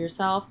part of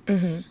yourself.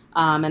 Mm-hmm.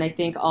 And I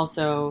think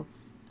also,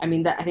 I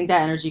think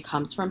that energy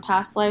comes from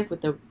past life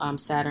with the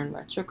Saturn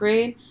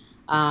retrograde.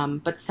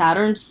 But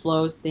Saturn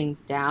slows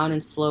things down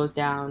and slows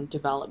down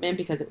development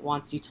because it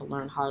wants you to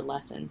learn hard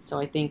lessons. So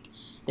I think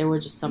there were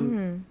just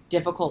some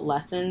difficult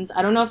lessons.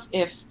 I don't know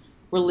if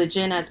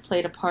religion has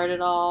played a part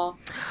at all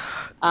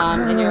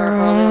in your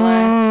early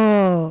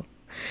life.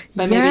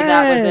 But maybe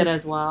that was it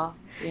as well.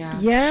 Yeah.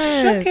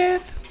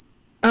 Yes.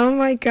 Oh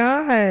my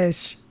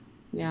gosh.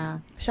 Yeah.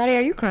 Shadi,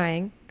 are you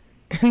crying?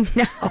 No.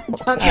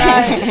 Don't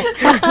cry.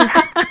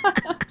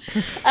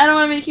 I don't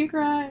want to make you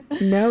cry.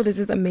 No, this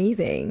is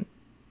amazing.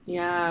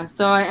 Yeah.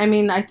 So,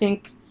 I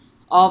think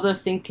all of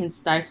those things can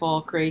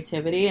stifle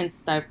creativity and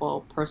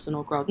stifle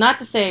personal growth.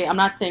 I'm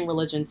not saying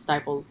religion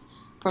stifles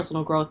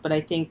personal growth, but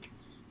I think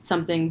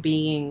something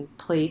being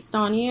placed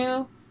on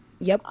you,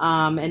 yep,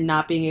 and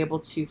not being able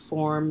to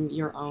form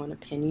your own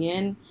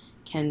opinion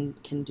can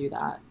do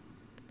that.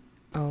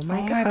 Oh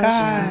my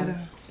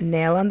god.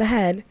 Nail on the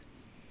head.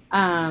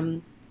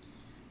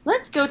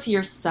 Let's go to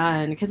your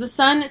sun, because the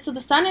sun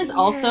is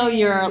also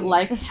your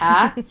life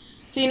path.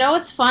 So you know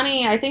what's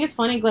funny? I think it's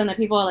funny, Glenn, that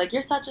people are like,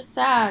 you're such a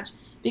Sag.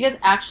 Because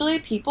actually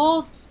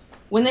people,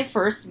 when they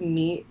first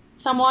meet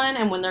someone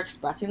and when they're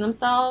expressing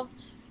themselves,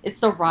 it's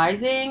the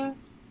rising,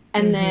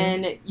 and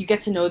then you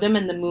get to know them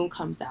and the moon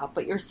comes out.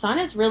 But your sun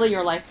is really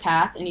your life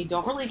path, and you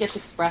don't really get to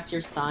express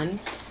your sun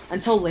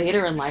until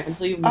later in life,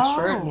 until you've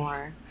matured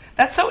more.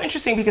 That's so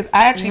interesting, because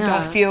I actually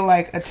don't feel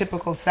like a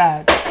typical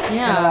Sag.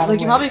 Yeah,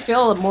 like you probably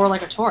feel more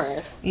like a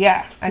Taurus.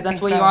 Yeah, because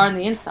that's what you are on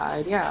the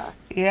inside. Yeah.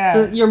 Yeah.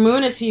 So your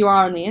moon is who you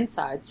are on the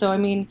inside. So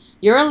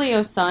you're a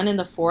Leo sun in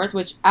the 4th,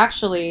 which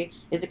actually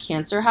is a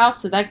Cancer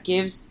house. So that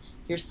gives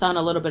your sun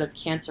a little bit of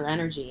Cancer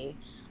energy.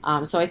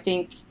 So I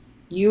think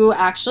you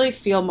actually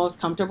feel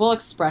most comfortable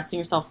expressing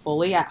yourself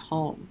fully at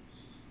home.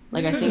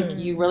 Like I think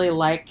you really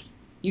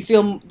you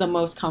feel the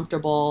most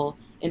comfortable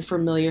in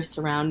familiar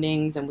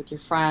surroundings and with your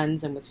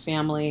friends and with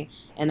family.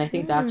 And I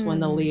think that's when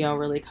the Leo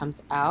really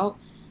comes out.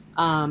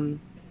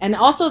 And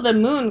also the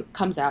moon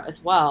comes out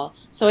as well.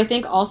 So I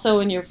think also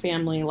in your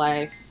family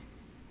life,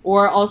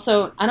 or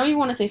also, I don't even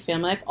want to say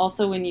family life,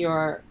 also in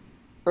your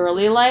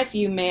early life,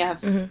 you may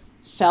have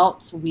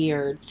felt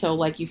weird. So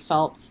like you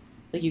felt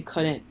like you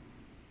couldn't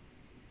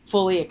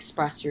fully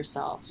express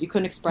yourself. You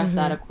couldn't express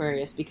that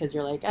Aquarius because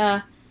you're like,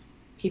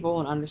 people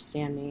won't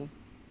understand me.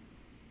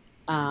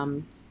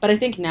 But I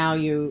think now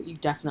you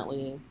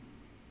definitely,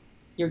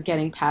 you're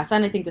getting past that.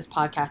 And I think this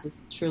podcast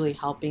is truly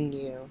helping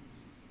you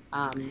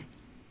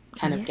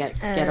kind of get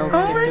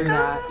through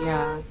that.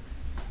 Yeah.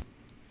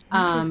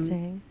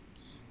 Interesting.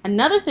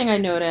 Another thing I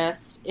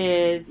noticed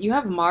is you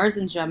have Mars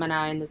and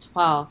Gemini in the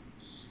 12th.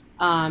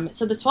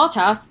 So the 12th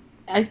house,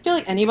 I feel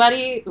like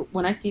anybody,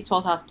 when I see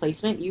 12th house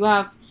placement, you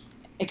have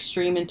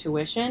extreme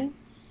intuition.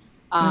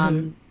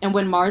 And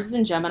when Mars is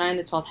in Gemini in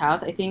the 12th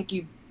house, I think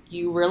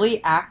you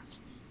really act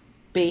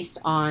based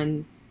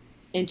on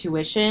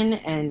intuition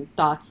and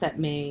thoughts that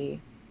may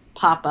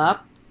pop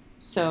up.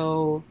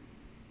 So,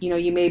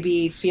 you may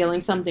be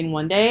feeling something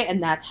one day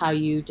and that's how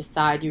you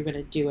decide you're going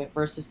to do it,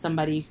 versus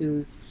somebody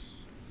who's,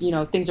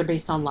 things are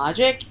based on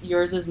logic.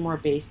 Yours is more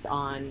based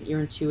on your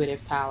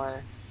intuitive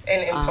power.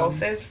 And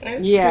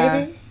impulsiveness,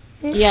 yeah.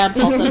 maybe? Yeah,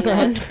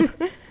 impulsiveness.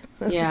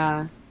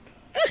 Yeah.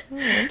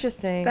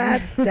 Interesting.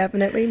 That's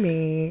definitely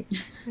me.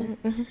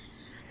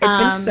 It's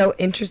been so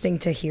interesting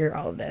to hear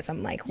all of this.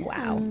 I'm like,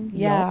 wow.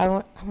 Yeah, I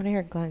want to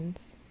hear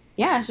Glenn's.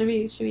 Yeah, should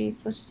we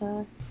switch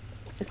to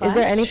Glenn? Is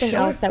there anything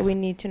else that we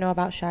need to know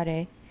about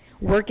Sade?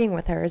 Working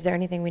with her, is there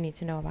anything we need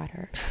to know about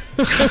her?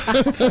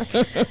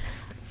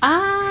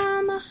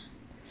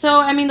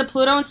 So, the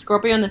Pluto and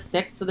Scorpio in the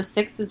 6th. So the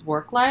 6th is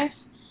work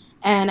life.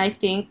 And I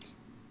think,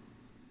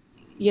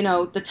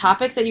 the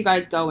topics that you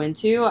guys go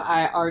into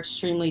are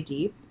extremely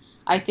deep.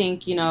 I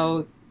think,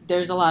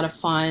 there's a lot of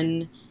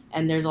fun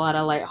and there's a lot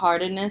of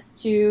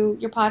lightheartedness to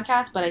your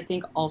podcast, but I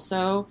think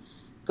also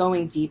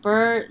going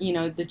deeper, the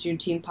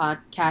Juneteenth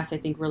podcast, I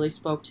think really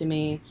spoke to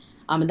me.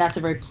 And that's a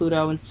very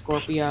Pluto and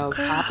Scorpio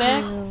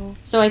topic.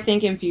 So I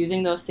think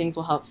infusing those things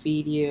will help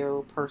feed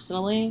you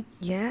personally.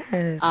 Yes.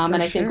 And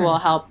I think will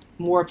help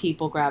more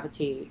people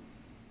gravitate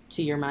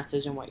to your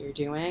message and what you're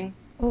doing.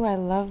 Oh, I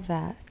love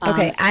that.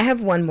 Okay, I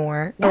have one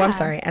more. Yeah. Oh, I'm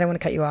sorry. I don't want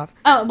to cut you off.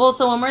 Oh, well,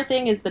 so one more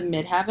thing is the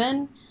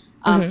midheaven.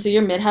 So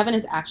your midheaven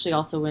is actually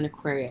also in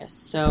Aquarius.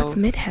 So what's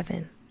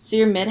midheaven? So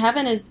your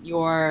midheaven is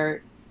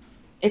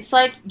it's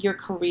like your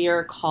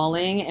career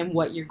calling and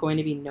what you're going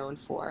to be known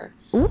for.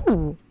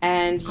 Ooh.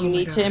 And you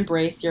need to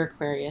embrace your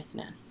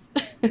Aquariusness.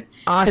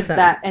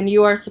 Awesome. And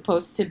you are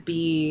supposed to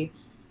be,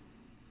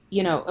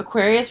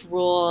 Aquarius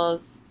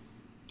rules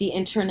the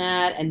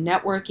internet and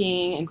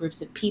networking and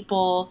groups of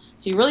people.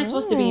 So you're really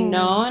supposed to be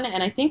known.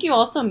 And I think you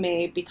also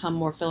may become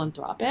more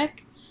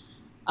philanthropic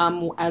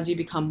as you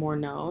become more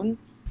known.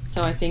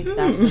 So I think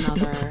that's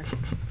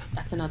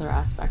another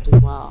aspect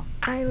as well.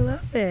 I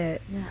love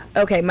it.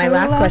 Yeah. Okay, my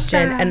last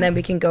question, and then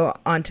we can go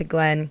on to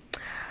Glenn.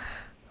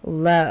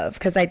 Love,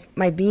 because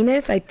my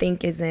Venus, I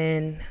think, is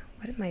in...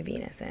 What is my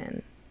Venus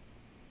in?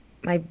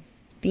 My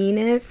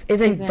Venus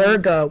is in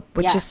Virgo,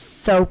 which is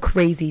so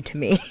crazy to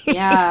me.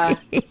 Yeah.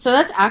 So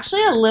that's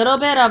actually a little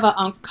bit of an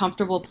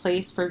uncomfortable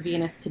place for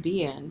Venus to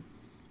be in,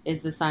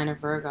 is the sign of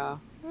Virgo.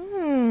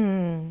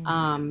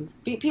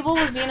 People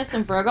with Venus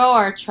and Virgo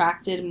are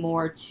attracted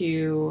more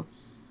to...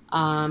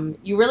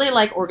 you really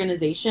like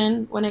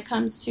organization when it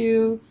comes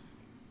to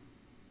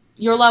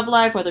your love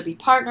life, whether it be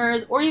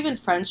partners or even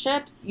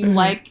friendships. You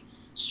like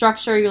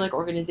structure, you like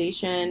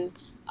organization.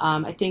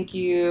 I think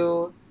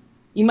you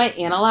might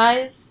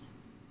analyze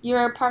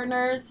your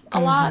partners a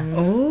lot.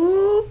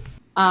 Oh.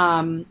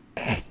 And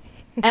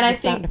I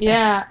think,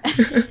 yeah.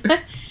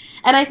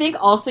 And I think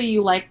also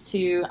you like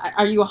to,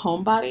 are you a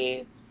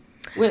homebody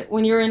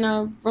when you're in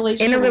a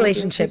relationship? In a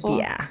relationship,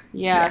 yeah.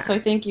 Yeah. So I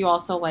think you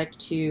also like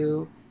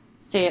to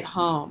stay at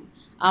home.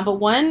 But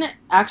one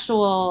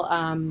actual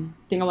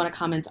thing I want to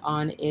comment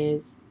on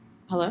is...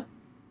 Hello?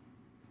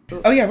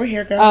 Oh, yeah, we're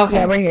here, girl. Oh, okay.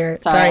 Yeah, we're here.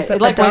 Sorry. So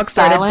the dog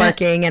started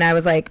barking, and I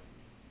was like,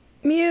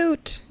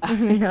 mute.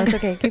 No, it's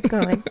okay. Keep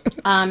going.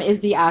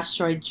 Is the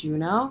asteroid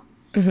Juno.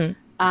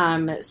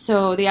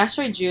 So the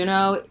asteroid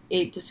Juno,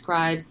 it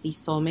describes the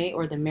soulmate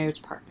or the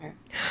marriage partner.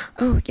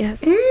 Oh, yes.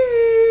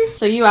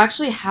 So you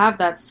actually have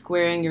that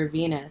squaring your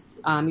Venus.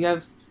 You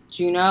have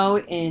Juno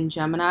in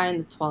Gemini in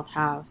the 12th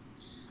house.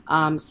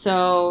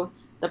 So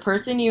the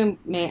person you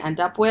may end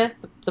up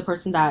with, the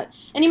person that,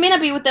 and you may not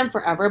be with them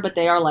forever, but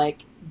they are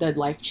like the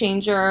life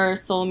changer,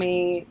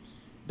 soulmate,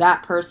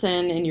 that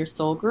person in your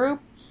soul group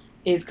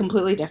is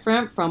completely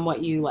different from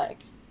what you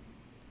like.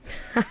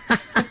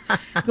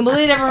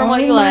 Completely different from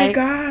what you like.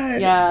 Oh my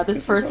God. Yeah,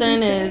 this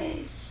person is,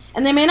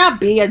 and they may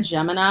not be a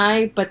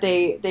Gemini, but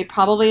they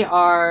probably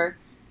are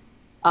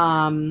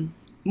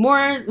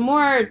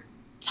more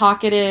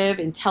talkative,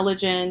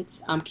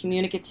 intelligent,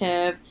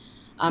 communicative,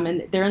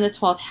 and they're in the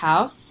 12th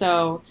house.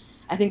 So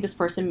I think this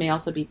person may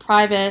also be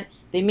private.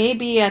 They may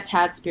be a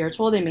tad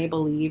spiritual. They may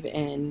believe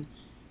in,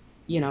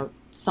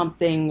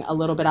 something a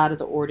little bit out of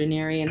the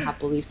ordinary and have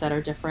beliefs that are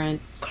different.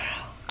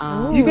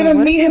 You're going to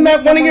meet him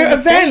at one of your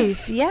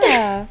events.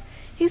 Yeah.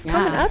 He's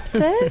coming up,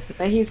 sis.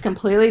 But he's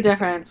completely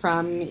different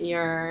from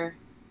your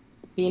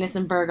Venus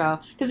and Virgo.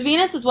 Because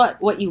Venus is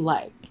what you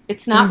like.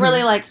 It's not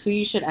really like who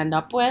you should end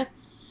up with.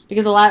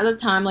 Because a lot of the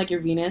time, like, your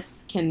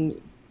Venus can,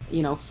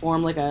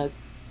 form like a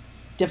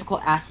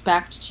difficult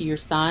aspect to your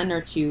sun or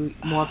to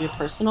more of your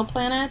personal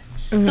planets.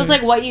 So it's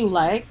like what you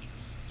like.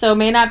 So it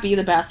may not be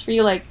the best for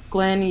you. Like,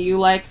 Glenn, you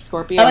like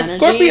Scorpio energy. I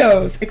like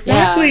Scorpios,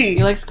 exactly. Yeah,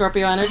 you like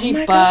Scorpio energy,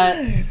 but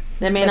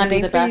that may not be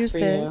the best for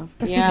you.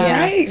 Yeah.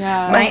 Right.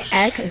 Yeah. My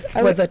ex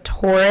was a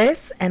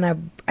Taurus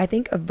and I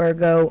think a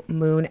Virgo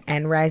moon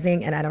and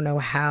rising, and I don't know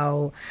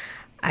how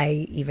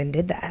I even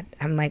did that.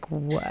 I'm like,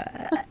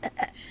 what?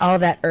 All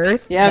that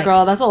earth? Yeah, like,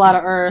 girl, that's a lot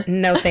of earth.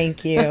 No,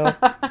 thank you.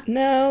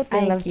 No,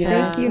 thank you.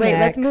 Thank you. Wait,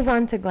 next. let's move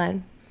on to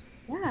Glenn.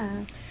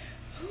 Yeah.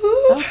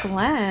 So,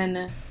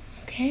 Glenn.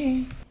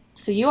 Okay.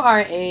 So you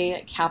are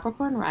a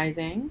Capricorn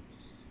rising,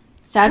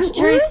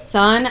 Sagittarius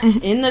sun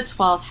in the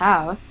 12th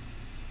house,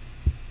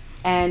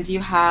 and you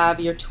have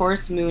your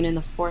Taurus moon in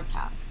the 4th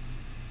house.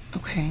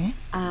 Okay.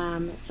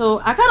 So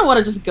I kind of want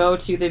to just go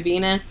to the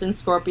Venus in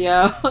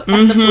Scorpio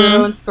and the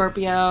Pluto in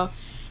Scorpio,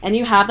 and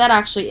you have that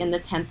actually in the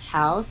 10th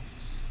house.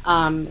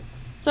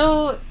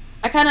 So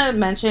I kind of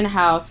mentioned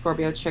how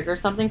Scorpio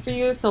triggers something for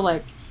you. So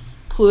like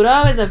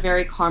Pluto is a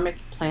very karmic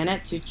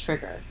planet to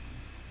trigger.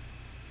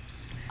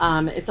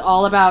 It's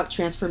all about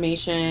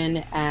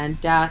transformation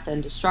and death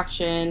and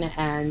destruction,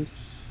 and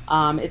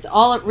it's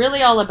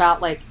really all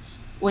about like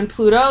when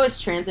Pluto is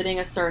transiting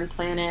a certain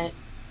planet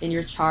in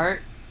your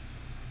chart,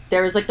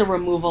 there is like the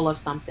removal of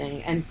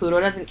something, and Pluto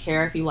doesn't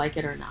care if you like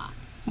it or not.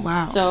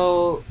 Wow.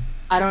 So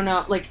I don't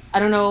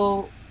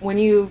know when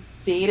you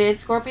dated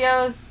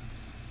Scorpios,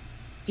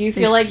 do you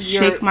feel like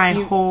shake my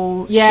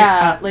whole shit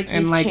up like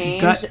you've and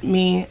changed? gut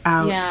me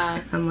out?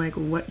 Yeah. I'm like,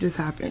 what just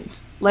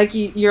happened? Like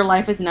your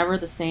life is never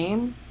the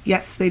same.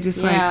 Yes, they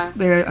just like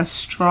they're a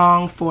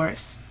strong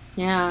force.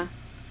 Yeah.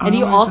 And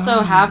you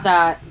also have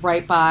that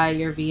right by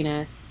your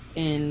Venus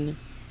in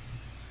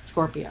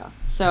Scorpio.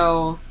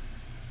 So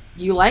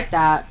you like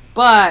that,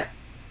 but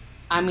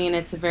I mean,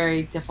 it's a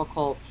very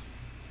difficult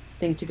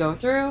thing to go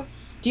through.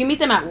 Do you meet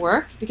them at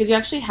work? Because you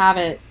actually have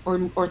it,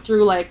 or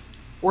through like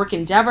work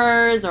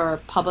endeavors or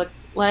public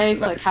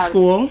life? Like how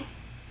school.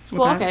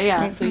 School, okay,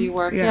 yeah. So you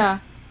work, yeah.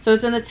 So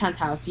it's in the 10th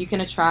house. You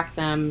can attract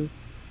them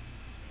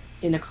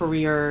in a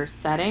career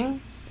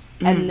setting.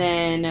 And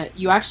then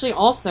you actually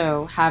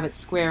also have it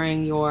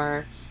squaring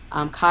your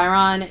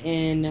Chiron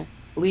in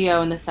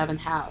Leo in the 7th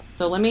house.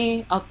 So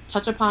I'll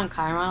touch upon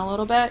Chiron a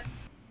little bit.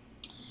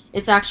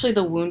 It's actually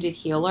the wounded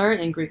healer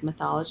in Greek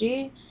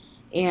mythology.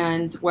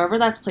 And wherever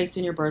that's placed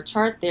in your birth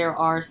chart, there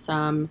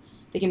can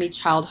be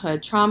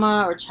childhood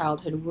trauma or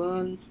childhood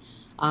wounds.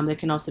 There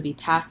can also be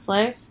past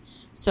life.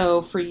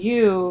 So for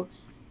you,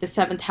 the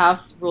 7th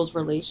house rules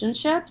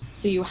relationships.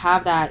 So you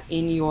have that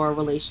in your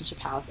relationship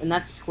house, and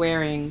that's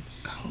squaring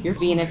your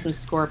Venus and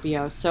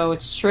Scorpio. So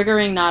it's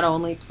triggering not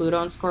only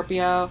Pluto and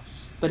Scorpio,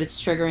 but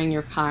it's triggering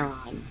your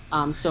Chiron.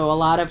 So a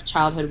lot of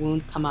childhood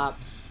wounds come up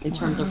in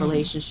terms of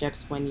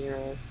relationships when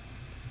you're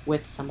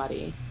with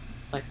somebody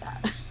like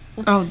that.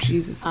 Oh,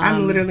 Jesus.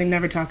 I'm literally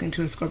never talking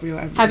to a Scorpio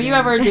ever. Have you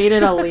ever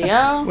dated a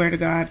Leo? Swear to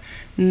God.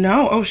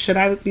 No. Oh, should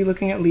I be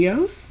looking at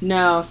Leos?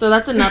 No. So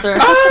that's another...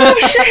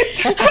 Oh,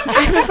 shit.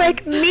 I was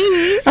like, me.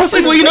 I was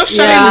like, well, you know,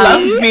 Shade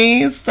loves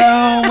me,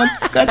 so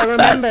what's good? But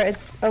remember,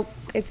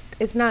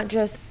 it's not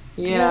just...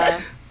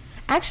 Yeah.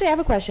 Actually, I have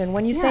a question.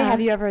 When you say,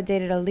 have you ever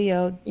dated a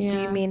Leo, do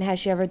you mean, has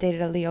she ever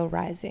dated a Leo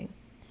rising?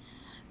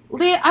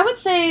 Leo, I would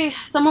say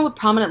someone with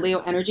prominent Leo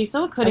energy,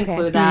 so it could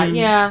include that,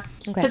 yeah.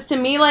 Because to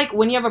me, like,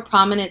 when you have a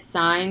prominent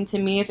sign, to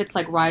me, if it's,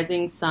 like,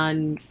 rising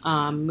sun,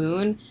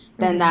 moon,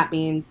 then that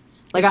means,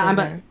 like,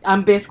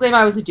 I'm basically, if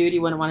I was a dude,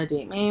 you wouldn't want to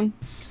date me.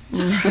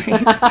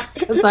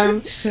 Because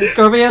I'm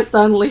Scorpio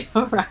sun, Leo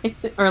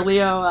rising, or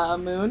Leo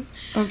moon.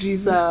 Oh,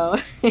 Jesus. So,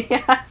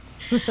 yeah.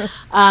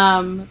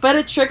 But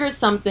it triggers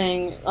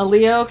something. A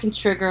Leo can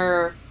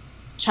trigger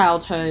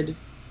childhood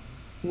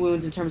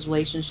wounds in terms of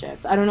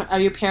relationships. I don't know,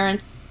 are your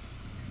parents...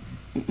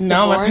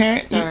 No, my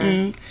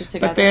parents,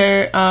 but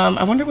they're,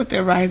 I wonder what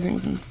their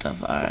risings and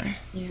stuff are.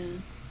 Yeah.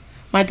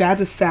 My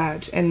dad's a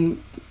Sag,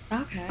 and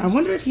okay. I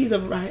wonder if he's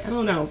I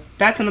don't know.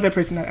 That's another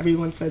person that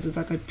everyone says is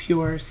like a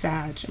pure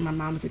Sag, and my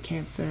mom is a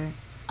Cancer.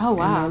 Oh,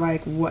 wow. And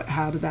they're like,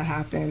 how did that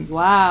happen?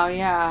 Wow,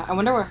 yeah. I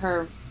wonder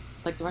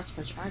what the rest of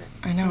her chart is.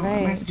 I know,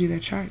 I might have to do their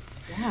charts.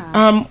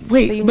 Yeah.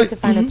 Wait. So you need to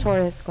find a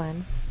Taurus,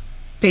 Glenn.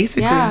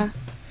 Basically. Yeah.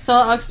 So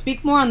I'll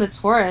speak more on the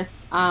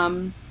Taurus.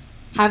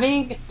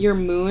 Having your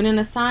moon in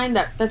a sign,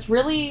 that's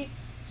really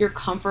your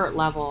comfort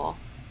level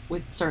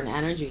with certain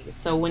energies.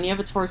 So when you have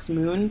a Taurus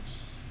moon,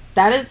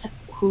 that is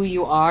who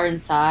you are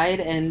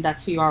inside, and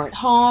that's who you are at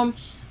home.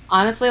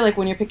 Honestly, like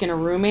when you're picking a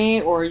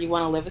roommate or you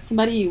want to live with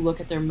somebody, you look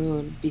at their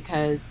moon,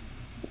 because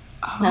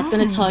that's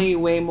going to tell you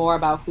way more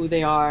about who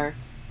they are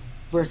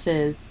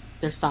versus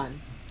their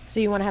sun.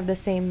 So you want to have the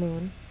same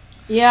moon?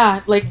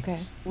 Yeah, like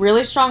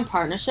really strong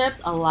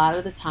partnerships, a lot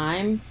of the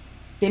time,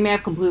 they may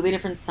have completely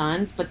different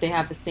suns, but they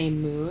have the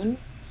same moon,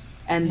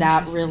 and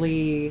that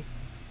really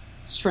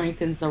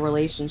strengthens the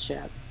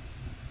relationship.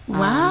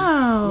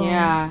 Wow.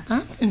 Yeah.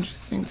 That's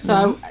interesting to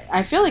know. So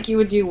I feel like you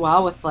would do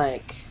well with,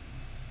 like,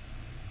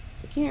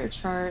 looking at your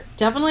chart.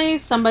 Definitely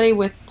somebody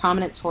with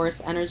prominent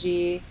Taurus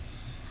energy.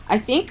 I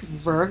think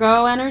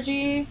Virgo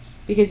energy,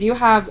 because you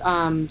have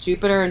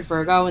Jupiter and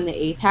Virgo in the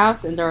 8th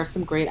house, and there are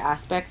some great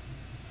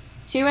aspects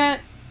to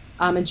it.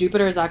 And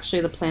Jupiter is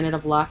actually the planet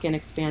of luck and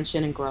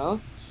expansion and growth.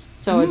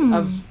 So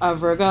a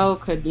Virgo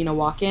could,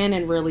 walk in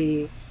and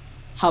really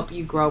help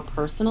you grow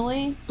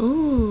personally.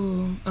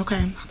 Ooh,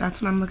 okay.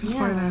 That's what I'm looking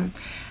for then.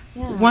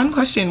 Yeah. One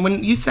question.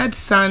 When you said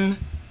Sag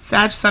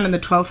sun in the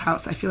 12th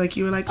house, I feel like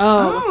you were like,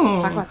 let's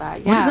talk about that.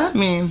 Yeah. What does that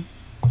mean?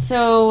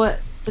 So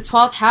the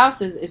 12th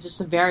house is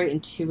just a very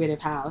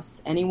intuitive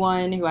house.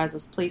 Anyone who has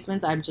those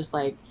placements, I'm just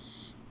like,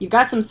 you've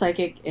got some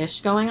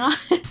psychic-ish going on.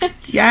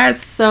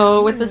 Yes.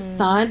 So with the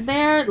sun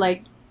there,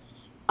 like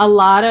a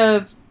lot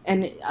of...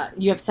 And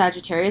you have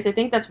Sagittarius. I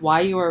think that's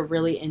why you are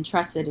really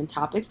interested in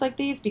topics like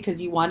these,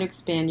 because you want to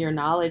expand your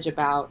knowledge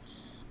about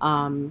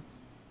the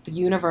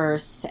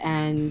universe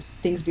and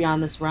things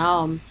beyond this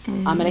realm.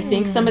 And I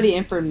think some of the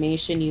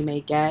information you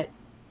may get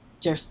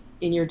just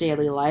in your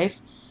daily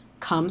life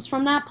comes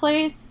from that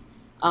place.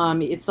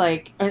 It's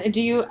like,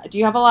 do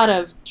you have a lot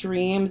of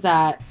dreams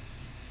that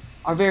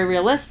are very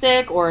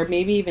realistic, or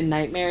maybe even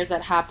nightmares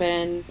that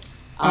happen?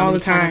 All the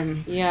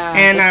time. Yeah.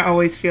 And I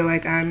always feel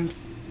like I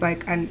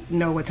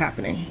know what's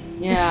happening.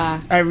 Yeah.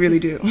 I really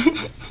do.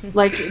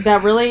 Like,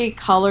 that really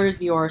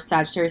colors your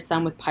Sagittarius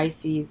sun with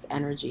Pisces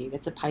energy.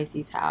 It's a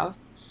Pisces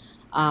house.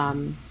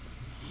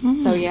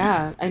 So,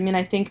 yeah. I mean,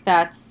 I think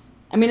it's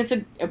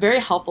a very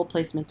helpful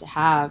placement to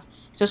have,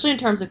 especially in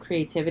terms of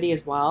creativity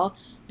as well,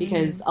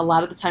 because a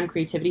lot of the time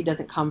creativity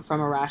doesn't come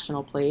from a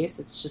rational place.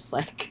 It's just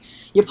like,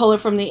 you pull it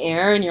from the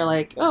air and you're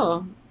like,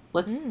 oh,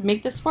 let's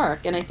make this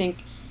work. And I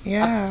think...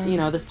 Yeah.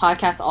 This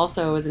podcast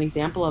also is an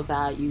example of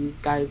that. You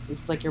guys,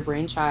 this is like your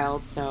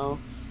brainchild. So,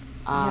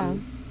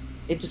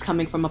 it's just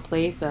coming from a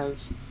place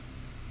of,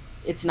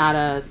 it's not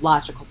a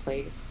logical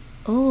place.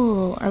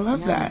 Oh, I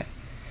love that.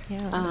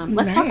 Yeah.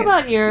 Let's talk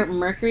about your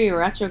Mercury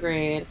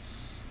retrograde.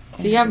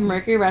 So you have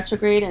Mercury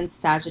retrograde in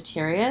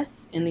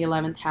Sagittarius in the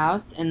 11th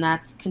house, and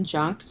that's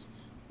conjunct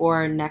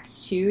or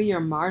next to your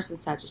Mars in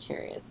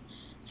Sagittarius.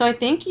 So I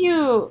think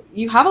you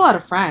have a lot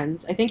of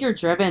friends. I think you're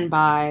driven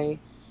by,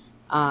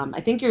 I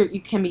think you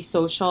can be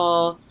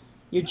social.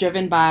 You're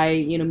driven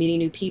by, meeting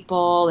new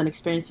people and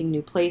experiencing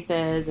new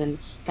places, and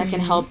that can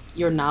help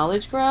your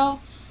knowledge grow.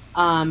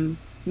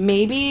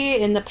 Maybe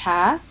in the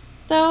past,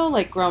 though,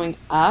 like growing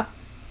up,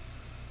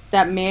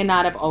 that may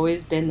not have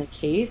always been the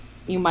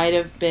case. You might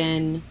have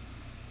been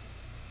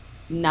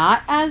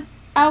not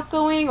as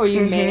outgoing, or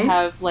you may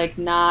have like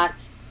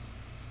not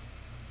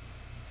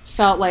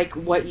felt like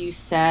what you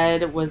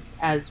said was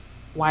as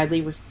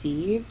widely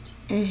received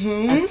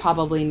as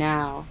probably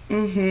now.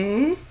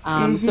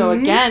 So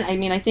again, I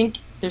mean, I think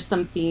there's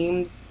some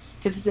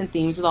consistent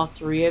themes with all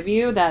three of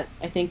you that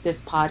I think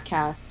this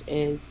podcast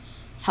is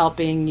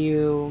helping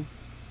you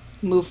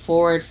move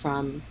forward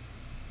from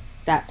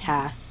that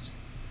past.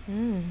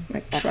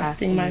 Like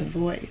trusting my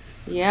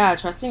voice. Yeah,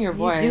 trusting your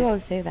voice. You do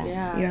always say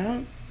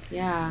that.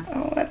 Yeah.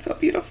 Oh, that's so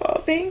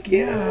beautiful. Thank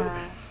you.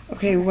 Yeah.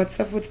 Okay, what's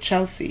up with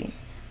Chelsea?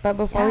 But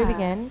before we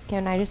begin,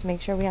 can I just make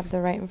sure we have the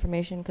right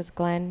information? Because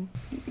Glenn...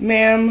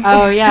 Ma'am.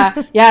 Oh, yeah.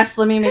 Yes,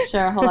 let me make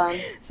sure. Hold on.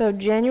 So,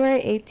 January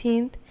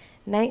 18th,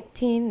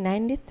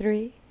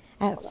 1993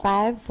 at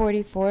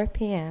 5:44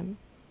 p.m.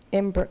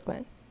 in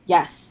Brooklyn.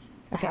 Yes,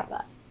 okay. I have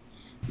that.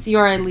 So,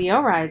 you're a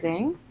Leo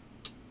rising,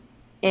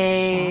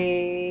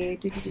 a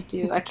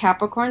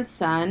Capricorn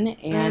sun,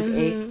 and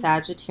a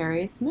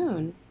Sagittarius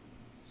moon.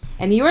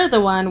 And you are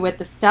the one with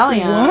the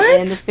stellium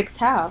in the 6th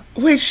house.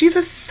 Wait, she's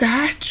a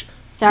Sag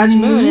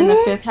moon in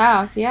the 5th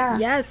house, yeah.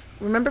 Yes.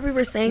 Remember we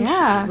were saying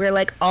we're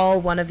like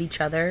all one of each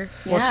other?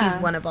 Well, she's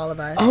one of all of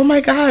us. Oh my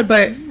God,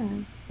 but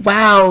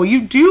wow, you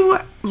do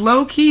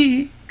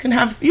low-key you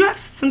have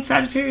some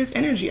Sagittarius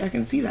energy. I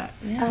can see that.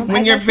 Yeah.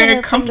 When you're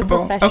very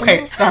comfortable.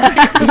 Okay, sorry.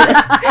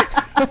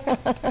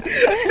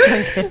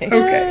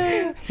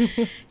 Okay.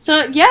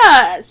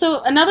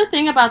 So another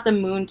thing about the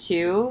moon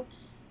too,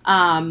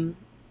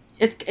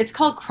 it's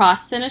called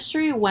cross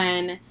synastry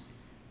when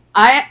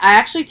I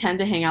actually tend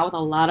to hang out with a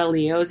lot of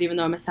Leos, even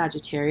though I'm a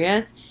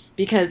Sagittarius,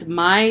 because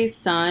my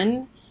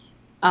sun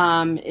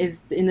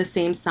is in the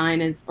same sign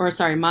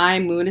my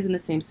moon is in the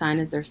same sign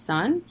as their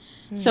sun.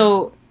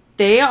 So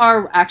they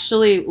are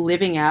actually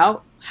living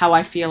out how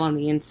I feel on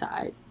the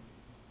inside.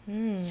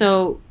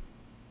 So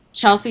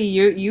Chelsea,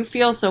 you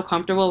feel so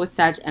comfortable with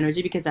Sag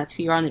energy because that's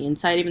who you are on the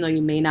inside, even though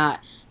you may not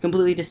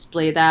completely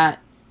display that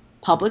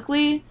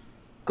publicly.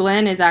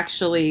 Glenn is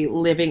actually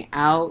living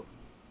out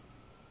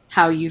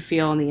how you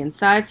feel on the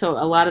inside. So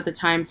a lot of the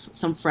time,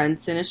 some friend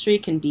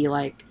synastry can be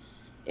like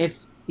if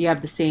you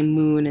have the same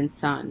moon and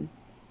sun.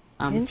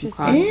 Some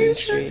cross synastry.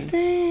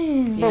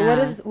 Interesting. But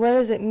what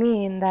does it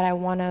mean that I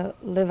want to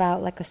live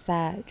out like a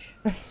Sag?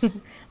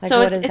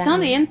 So it's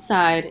on the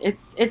inside.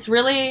 It's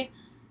really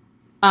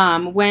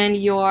when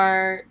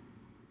your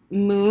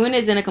moon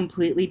is in a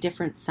completely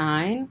different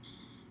sign.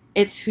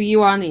 It's who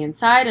you are on the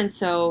inside, and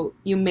so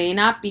you may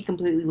not be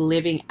completely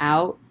living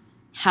out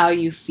how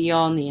you feel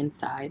on the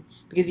inside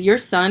because your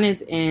sun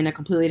is in a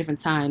completely different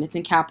sign. It's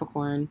in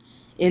Capricorn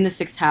in the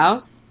 6th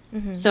house.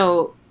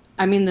 So,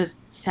 I mean, the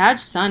Sag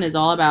sun is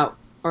all about,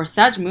 or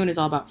Sag moon is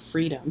all about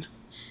freedom.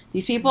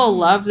 These people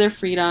love their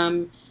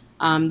freedom.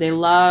 They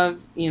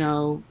love,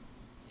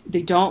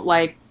 they don't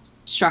like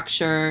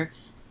structure.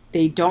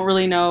 They don't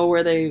really know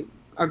where they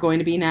are going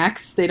to be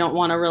next. They don't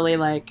want to really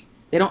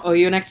they don't owe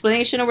you an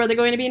explanation of where they're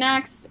going to be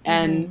next.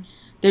 And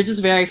they're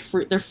just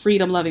they're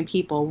freedom-loving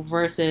people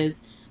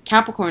versus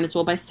Capricorn. It's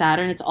ruled by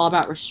Saturn. It's all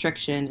about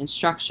restriction and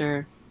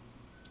structure,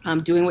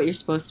 doing what you're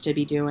supposed to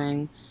be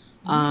doing.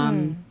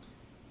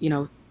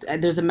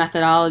 There's a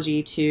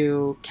methodology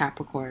to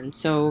Capricorn.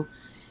 So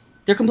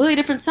they're completely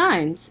different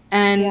signs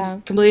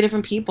and completely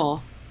different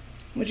people.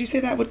 Would you say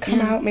that would come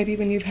out maybe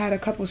when you've had a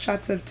couple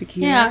shots of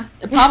tequila? Yeah,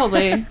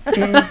 probably.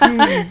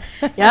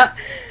 Yep.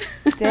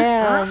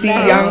 Damn,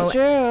 that's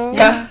true.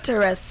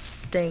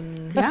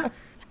 Interesting. Yeah.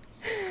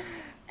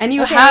 And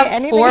you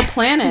have 4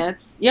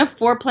 planets. You have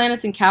 4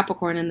 planets in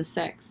Capricorn in the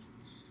 6th.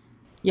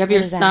 You have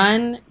your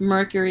Sun,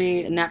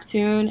 Mercury,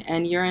 Neptune,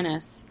 and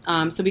Uranus.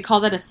 So we call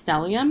that a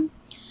stellium.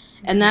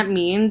 And that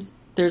means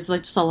there's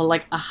just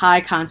a high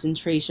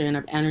concentration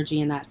of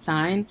energy in that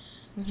sign.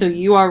 So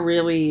you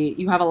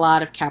have a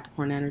lot of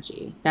Capricorn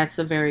energy. That's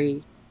a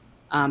very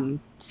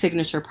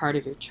signature part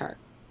of your chart.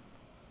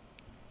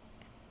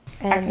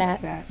 And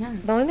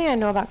the only thing I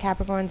know about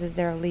Capricorns is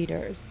they're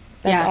leaders.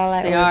 That's all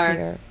I always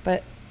hear.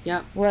 But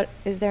what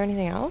is there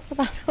anything else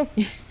about them?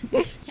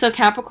 So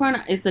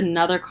Capricorn is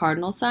another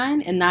cardinal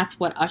sign, and that's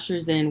what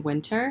ushers in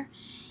winter.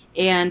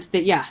 And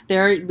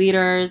they're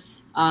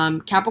leaders.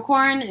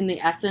 Capricorn, in the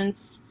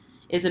essence,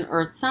 is an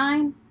earth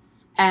sign,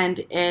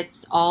 and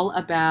it's all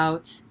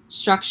about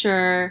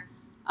structure,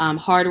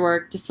 hard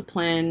work,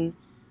 discipline.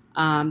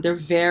 They're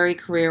very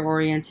career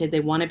oriented. They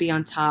want to be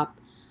on top.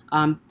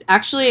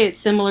 Actually, it's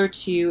similar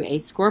to a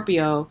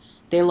Scorpio.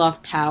 They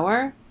love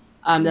power.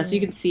 That's you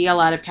can see a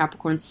lot of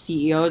Capricorn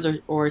CEOs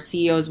or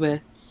CEOs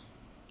with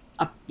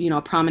a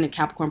prominent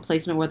Capricorn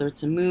placement, whether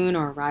it's a moon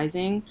or a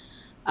rising.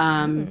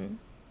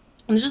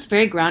 And they're just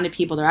very grounded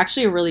people. They're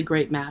actually a really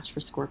great match for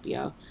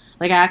Scorpio.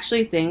 Like, I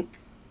actually think...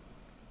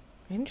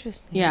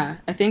 Interesting. Yeah,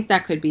 I think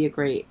that could be a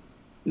great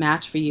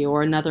match for you,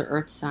 or another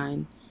earth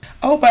sign.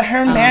 Oh, but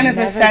her man is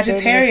a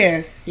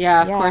Sagittarius.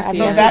 Yeah, of course he is.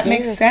 So that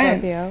makes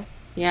sense.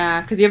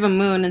 Yeah, because you have a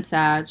moon in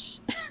Sag.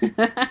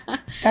 That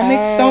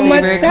makes so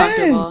much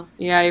sense.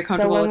 Yeah, you're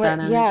comfortable with that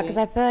energy. Yeah, because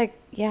I feel like,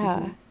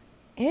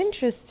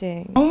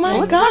 interesting. Oh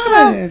my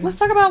God. Let's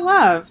talk about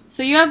love.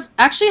 So you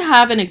actually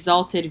have an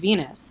exalted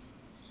Venus.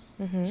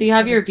 Mm-hmm. So you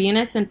have your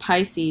Venus in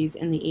Pisces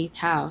in the 8th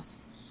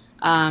house.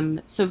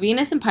 So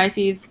Venus in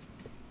Pisces,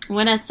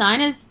 when a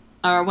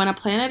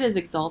planet is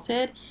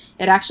exalted,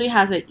 it actually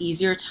has an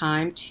easier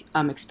time to,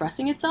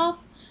 expressing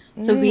itself.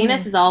 So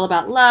Venus is all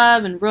about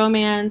love and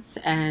romance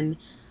and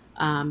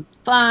fun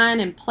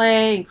and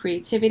play and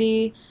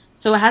creativity.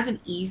 So it has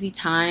an easy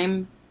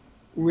time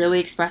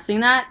really expressing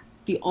that.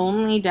 The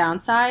only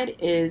downside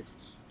is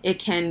it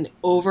can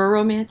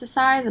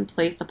over-romanticize and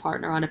place the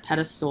partner on a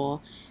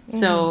pedestal.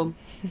 So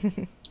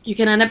you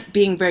can end up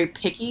being very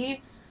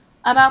picky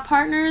about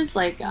partners.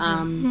 Like,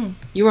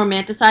 you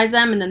romanticize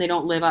them and then they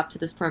don't live up to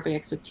this perfect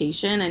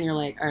expectation. And you're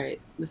like, all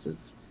right,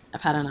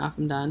 I've had enough,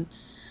 I'm done.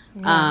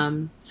 Yeah.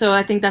 So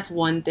I think that's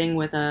one thing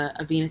with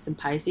a Venus in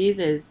Pisces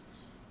is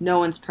no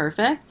one's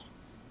perfect.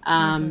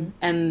 And,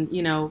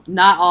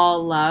 not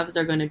all loves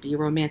are going to be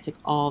romantic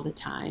all the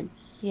time.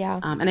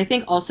 Yeah. And I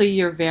think also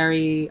you're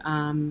very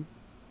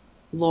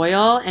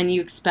loyal, and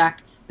you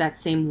expect that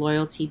same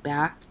loyalty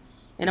back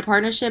in a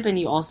partnership, and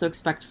you also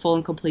expect full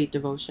and complete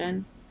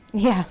devotion.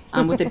 Yeah.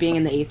 With it being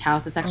in the 8th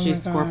house, it's actually a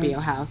Scorpio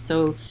house.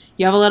 So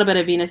you have a little bit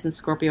of Venus and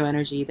Scorpio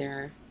energy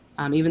there.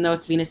 Even though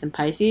it's Venus in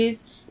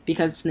Pisces,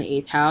 because it's in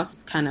the 8th house,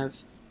 it's kind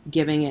of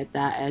giving it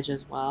that edge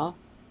as well.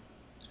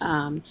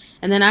 And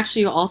then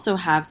actually you also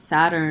have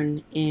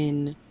Saturn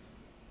in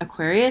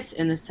Aquarius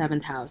in the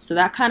 7th house. So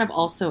that kind of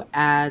also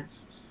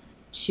adds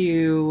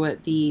to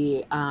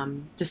the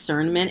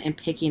discernment and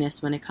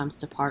pickiness when it comes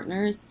to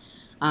partners,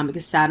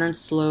 because Saturn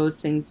slows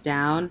things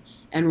down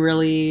and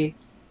really,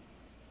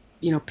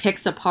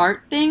 picks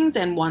apart things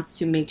and wants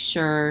to make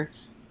sure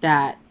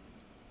that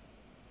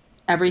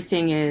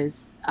everything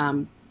is,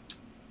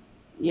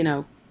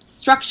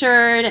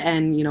 structured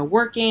and,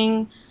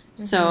 working.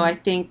 So I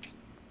think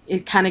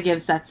it kind of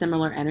gives that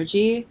similar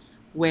energy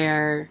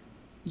where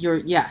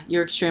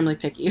you're extremely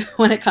picky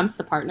when it comes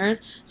to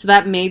partners. So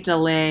that may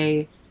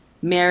delay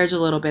marriage a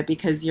little bit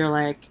because you're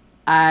like,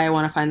 I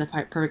want to find the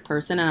perfect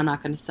person and I'm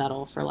not going to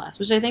settle for less,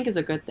 which I think is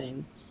a good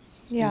thing.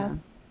 Yeah.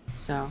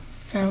 So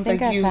sounds like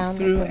you found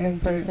the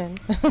perfect person.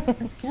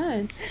 That's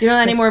good. Do you know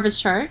any more of his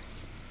chart?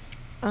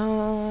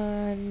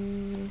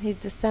 He's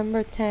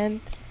December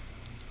 10th.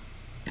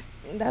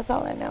 That's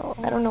all I know.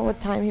 I don't know what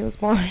time he was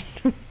born.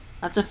 I'll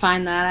have to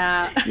find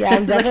that out. Yeah,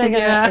 I'm definitely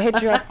going to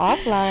hit you up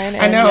offline. And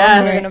I know.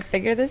 We're going to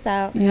figure this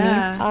out.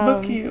 Yeah.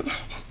 Book you.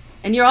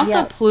 And you're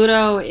also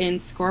Pluto in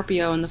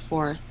Scorpio in the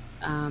 4th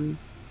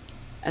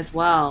as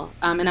well.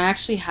 And I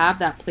actually have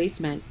that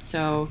placement.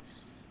 So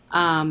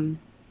I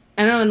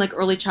don't know, in like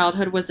early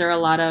childhood, was there a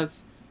lot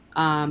of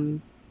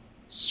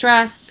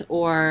stress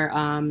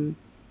or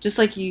just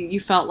like you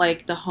felt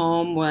like the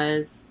home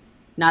was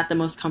not the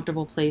most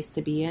comfortable place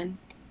to be in?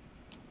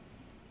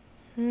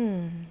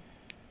 I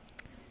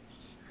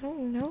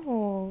don't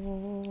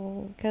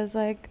know. Because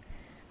I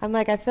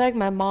feel like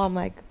my mom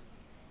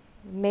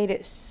made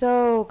it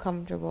so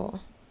comfortable.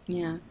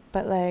 Yeah.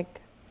 But I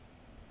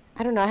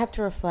don't know, I have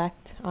to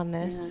reflect on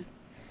this. Yeah.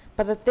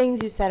 But the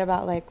things you said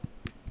about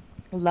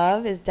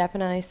love is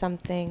definitely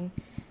something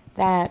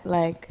that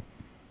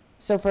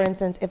so for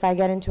instance, if I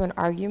get into an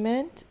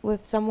argument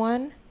with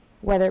someone,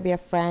 whether it be a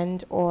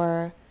friend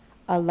or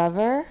a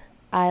lover,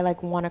 I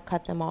want to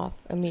cut them off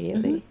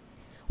immediately,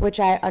 which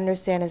I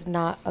understand is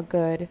not a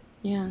good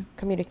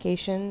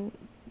communication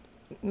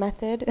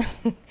method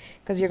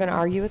because you're going to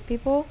argue with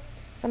people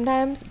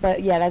sometimes.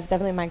 But yeah, that's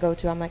definitely my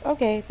go-to. I'm like,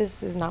 okay,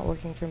 this is not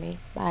working for me.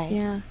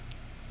 Bye.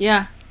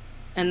 Yeah.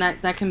 And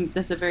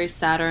that's a very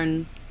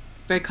Saturn,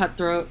 very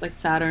cutthroat,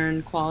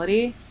 Saturn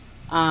quality.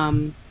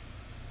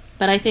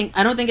 But I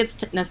don't think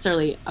it's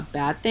necessarily a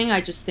bad thing.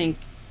 I just think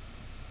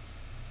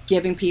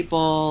giving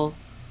people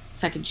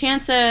second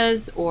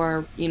chances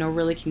or,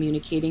 really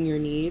communicating your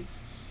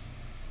needs,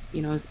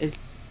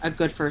 is a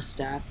good first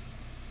step.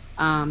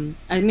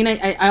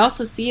 I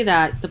also see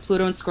that the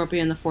Pluto and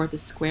Scorpio in the 4th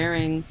is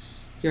squaring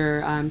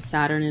your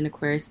Saturn and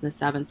Aquarius in the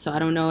 7th. So I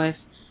don't know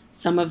if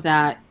some of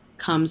that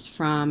comes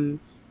from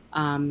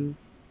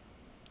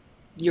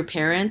your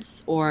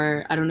parents,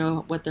 or I don't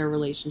know what their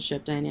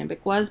relationship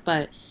dynamic was,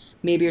 but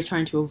maybe you're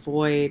trying to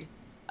avoid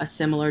a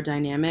similar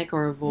dynamic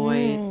or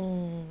avoid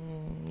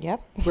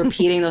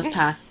repeating those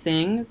past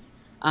things.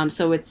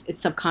 So it's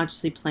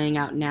subconsciously playing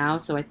out now.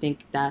 So I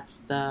think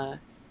that's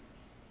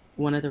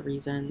one of the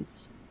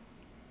reasons.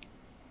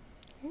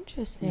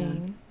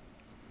 Interesting. Yeah.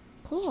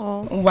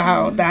 Cool.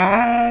 Wow,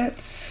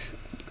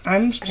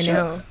 I'm shook. I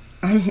know.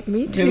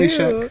 Me too. Really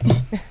shook.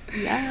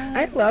 Yeah.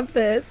 I love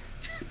this.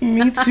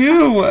 Me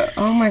too.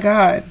 Oh my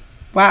God.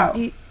 Wow.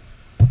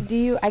 Do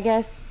you, I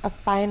guess, a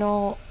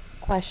final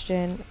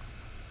question.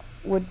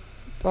 would,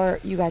 or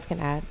you guys can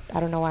add. I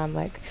don't know why I'm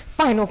like,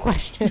 final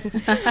question.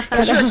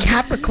 Because you're a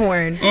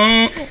Capricorn.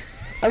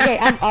 Okay,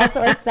 I'm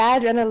also a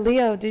Sag and a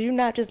Leo. Did you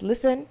not just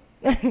listen?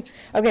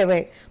 Okay,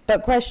 wait.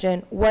 But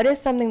question, what is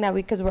something that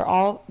because we're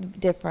all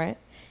different,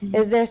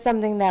 is there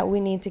something that we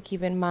need to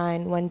keep in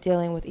mind when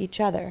dealing with each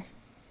other?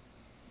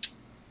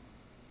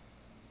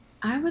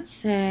 I would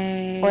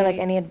say... Or like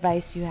any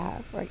advice you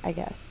have, or I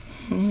guess.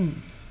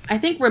 I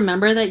think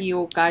remember that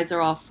you guys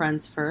are all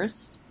friends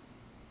first.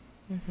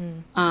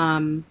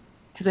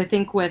 Because I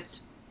think with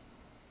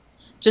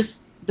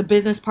just the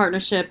business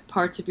partnership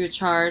parts of your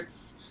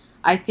charts,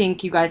 I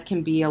think you guys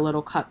can be a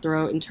little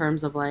cutthroat in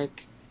terms of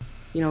like,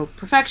 you know,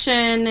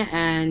 perfection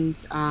and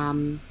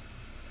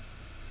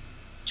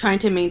trying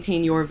to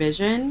maintain your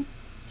vision.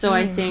 So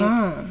I think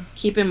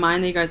keep in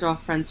mind that you guys are all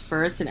friends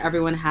first and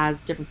everyone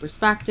has different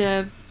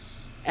perspectives.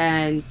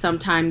 And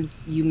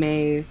sometimes you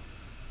may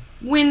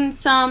win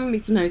some,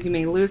 sometimes you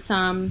may lose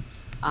some.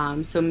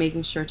 So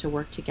making sure to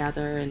work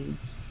together and,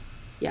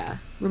 yeah,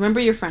 remember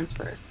your friends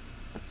first.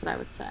 That's what I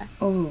would say.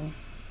 Oh,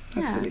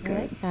 that's really good.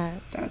 Like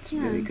that. That's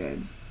really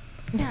good.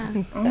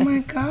 Yeah. Oh my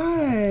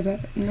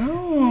God.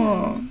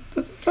 No.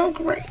 This is so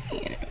great.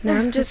 Now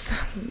I'm just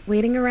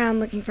waiting around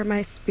looking for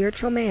my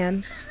spiritual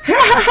man.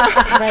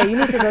 Right, you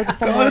need to go to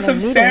some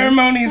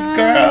ceremonies,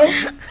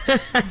 girl.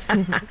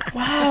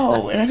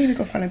 Wow. And I need to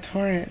go find a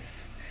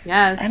Taurus.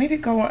 Yes. I need to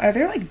go on. Are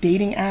there like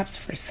dating apps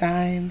for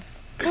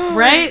signs?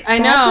 Right? I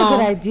know. That's a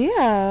good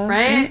idea.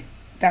 Right?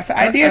 That's the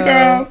idea,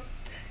 girl.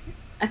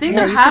 I think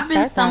there have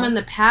been some in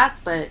the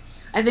past, but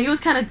I think it was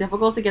kind of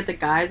difficult to get the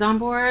guys on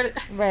board.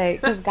 Right,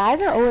 because guys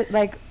are always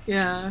like...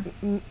 Yeah.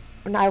 No,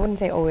 I wouldn't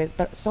say always,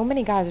 but so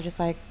many guys are just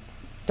like,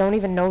 don't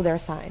even know their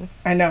sign.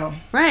 I know.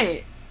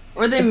 Right.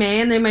 Or they may,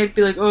 and they might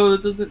be like, oh,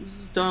 this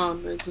is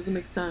dumb. It doesn't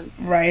make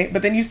sense. Right,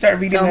 but then you start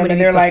reading So them many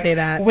and they're people like, say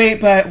that. wait,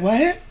 but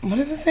what? What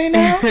does it say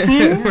now?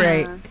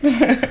 Right.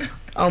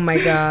 Oh my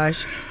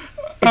gosh.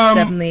 It's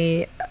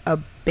definitely a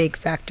big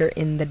factor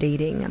in the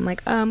dating. I'm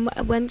like,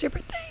 when's your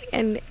birthday?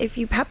 And if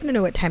you happen to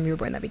know what time you were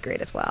born, that'd be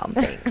great as well.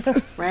 Thanks.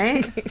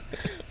 Right?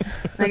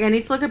 Like, I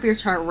need to look up your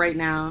chart right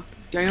now.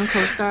 Do you on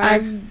CoStar?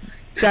 I've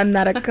done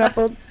that a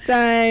couple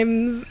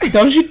times.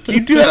 Don't you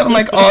do that on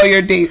like all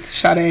your dates,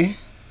 Sade?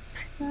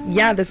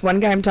 Yeah, this one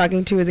guy I'm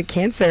talking to is a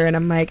Cancer, and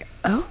I'm like,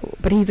 oh,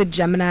 but he's a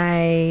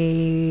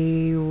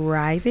Gemini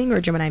rising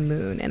or Gemini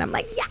moon, and I'm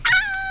like, yeah.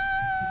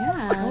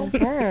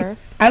 Yes.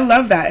 I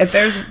love that. If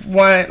there's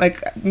one,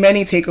 like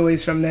many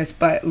takeaways from this,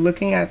 but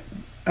looking at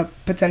a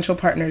potential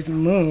partner's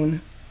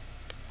moon.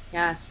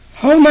 Yes.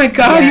 Oh my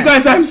God, Yes. you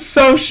guys, I'm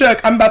so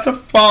shook. I'm about to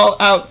fall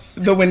out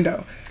the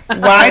window.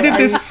 Why did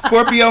this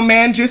Scorpio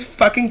man just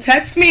fucking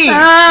text me? Oh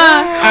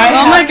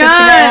I my have to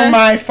God. throw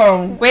my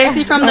phone. Wait, is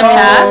he from the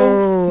past?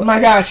 Oh my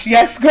gosh,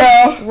 yes,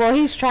 girl. Well,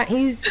 he's From not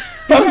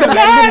the letting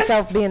past.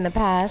 himself be in the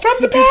past. From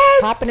the He keeps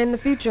past. popping in the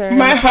future.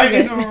 My heart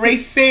is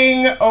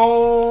racing.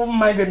 Oh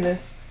my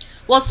goodness.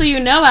 Well, so you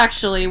know,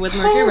 actually, with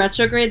Mercury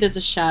retrograde, there's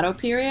a shadow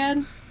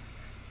period.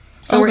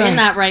 So we're in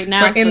that right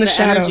now. We're in the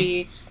shadow.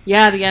 Energy,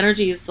 the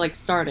energy is like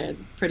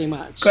started pretty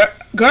much. Girl.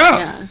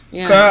 Yeah.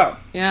 Girl.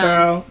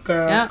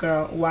 Yeah.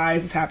 Girl. Why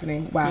is this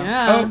happening? Wow.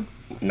 Yeah. Oh,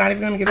 not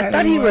even gonna get that. I thought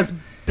anymore. he was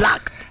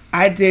blocked.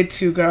 I did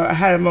too, girl. I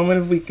had a moment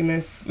of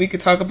weakness. We could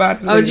talk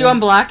about it. Oh, did you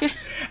unblock it?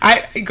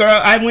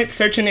 I went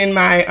searching in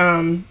my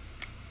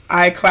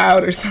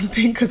iCloud or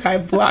something because I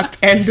blocked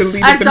and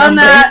deleted I've the done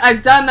number. that.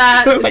 I've done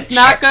that. I was like, It's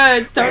not shit,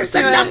 good. Don't where's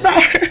do the it. number?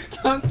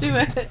 Don't do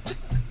it.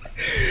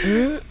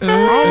 I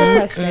have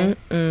a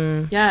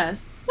question.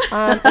 Yes.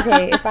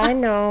 Okay, if I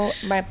know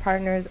my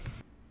partner's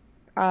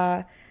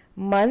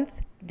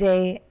month,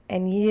 day,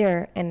 and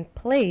year and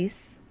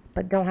place,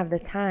 but don't have the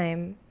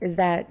time, is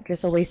that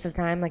just a waste of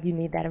time? Like, you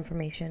need that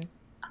information?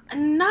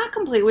 Not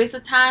complete waste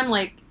of time.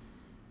 Like,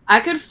 I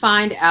could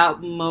find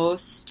out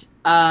most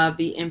of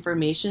the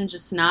information,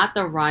 just not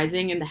the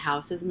rising and the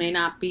houses may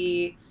not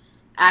be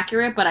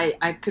accurate, but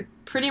I could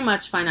pretty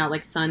much find out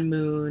like sun,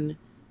 moon,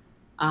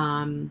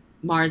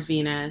 Mars,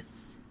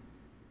 Venus,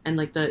 and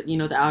like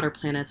the outer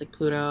planets like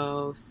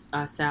Pluto,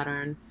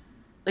 Saturn.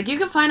 Like, you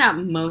can find out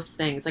most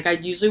things. Like, I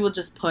usually will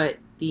just put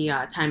the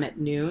time at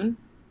noon.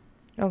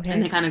 Okay.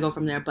 And then kind of go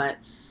from there. But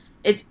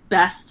it's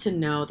best to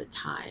know the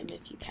time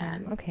if you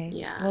can. Okay.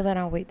 Yeah. Well, then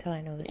I'll wait till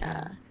I know the Yeah.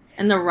 time.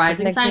 And the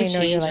rising Next sign thing you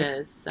know, you're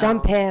changes. like, so.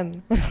 Dump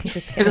him.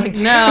 Just You're kidding.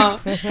 like, no.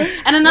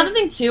 And another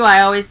thing, too, I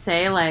always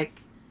say,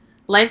 like,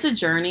 life's a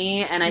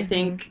journey. And I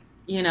think,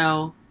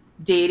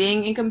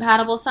 dating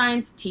incompatible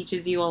signs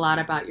teaches you a lot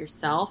about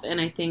yourself.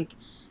 And I think,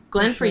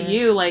 Glenn, for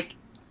you, like,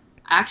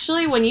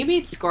 actually, when you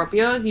meet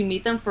Scorpios, you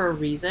meet them for a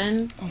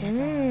reason. Oh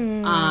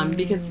my God.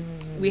 Because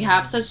we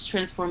have such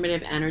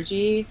transformative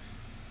energy.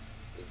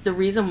 The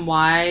reason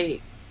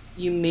why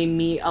you may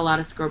meet a lot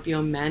of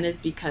Scorpio men is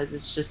because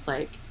it's just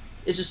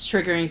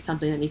triggering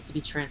something that needs to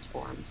be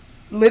transformed.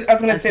 I was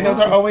gonna say those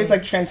are always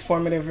like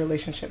transformative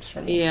relationships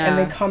for me. Yeah. And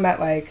they come at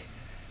like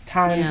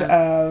times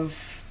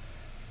of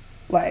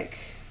like,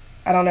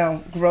 I don't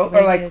know, growth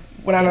or like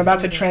when I'm about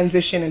to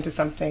transition into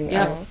something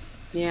else.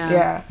 Yeah.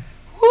 Yeah.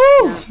 Woo,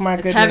 Yeah. my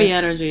it's goodness. Heavy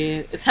energy.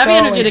 It's So heavy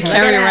energy to intense.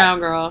 carry around,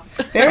 girl.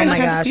 They're Oh my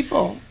intense gosh.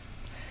 people.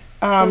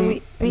 So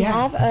we yeah.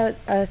 have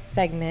a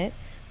segment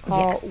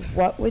called Yes.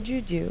 What Would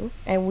You Do?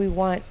 And we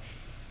want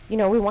you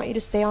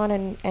to stay on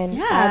and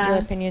Yeah. add your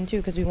opinion too,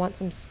 because we want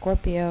some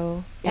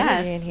Scorpio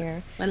energy in Yes.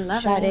 here. I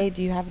love Sade, it.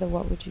 do you have the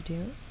What Would You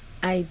Do?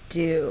 I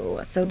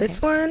do. So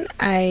this one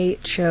I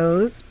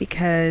chose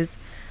because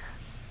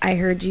I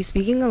heard you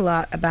speaking a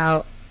lot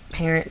about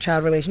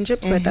parent-child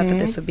relationships, so I thought that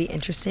this would be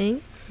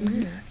interesting.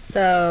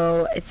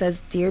 So it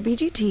says, Dear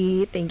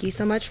BGT, thank you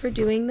so much for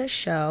doing this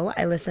show.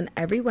 I listen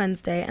every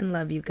Wednesday and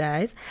love you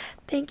guys.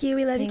 Thank you.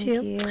 We love you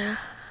too.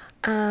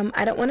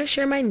 I don't want to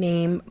share my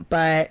name,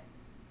 but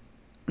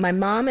my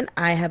mom and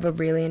I have a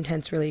really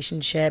intense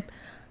relationship.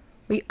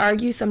 We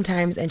argue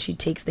sometimes and she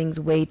takes things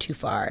way too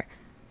far.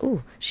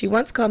 Ooh, she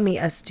once called me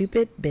a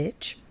stupid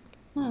bitch.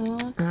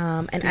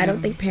 And I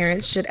don't think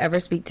parents should ever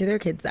speak to their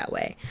kids that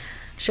way.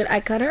 Should I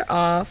cut her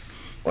off,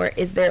 or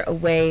is there a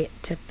way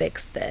to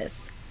fix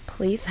this?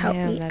 Please help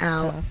me that's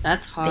out. tough.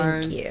 That's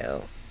hard. Thank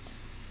you.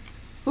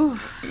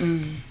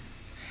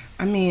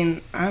 I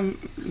mean, I'm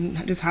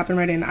just hopping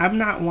right in. I'm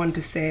not one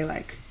to say,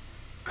 like,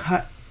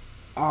 cut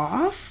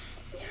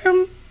off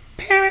your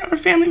parent or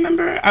family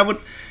member. I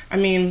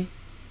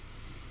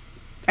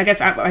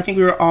guess I think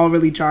we were all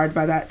really jarred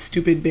by that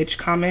stupid bitch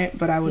comment,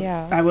 but I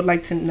would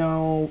like to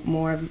know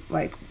more of,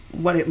 like,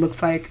 what it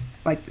looks like.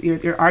 Like,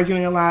 you're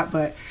arguing a lot,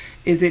 but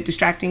is it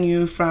distracting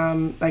you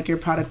from, like, your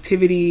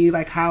productivity?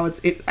 Like, how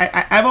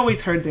I've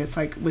always heard this,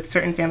 like, with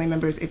certain family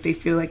members, if they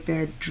feel like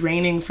they're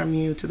draining from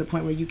you to the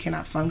point where you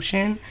cannot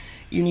function,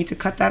 you need to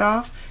cut that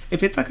off.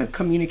 If it's like a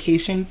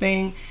communication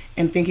thing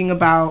and thinking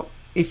about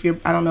I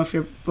don't know if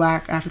you're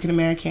Black, African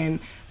American,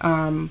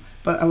 but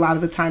a lot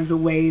of the times the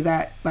way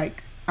that,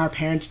 like, our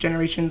parents'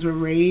 generations were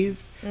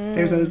raised,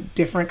 there's a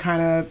different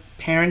kind of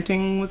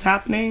parenting was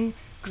happening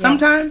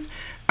sometimes.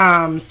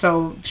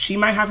 So she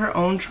might have her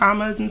own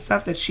traumas and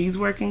stuff that she's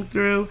working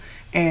through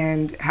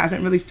and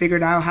hasn't really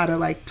figured out how to,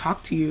 like,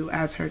 talk to you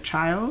as her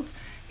child.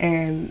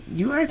 And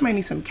you guys might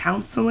need some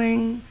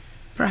counseling,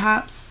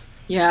 perhaps.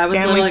 Yeah, I was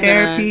Family literally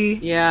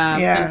therapy. I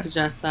was gonna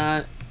suggest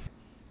that.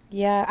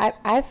 Yeah,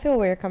 I feel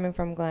where you're coming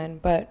from, Glenn,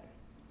 but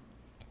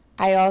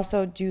I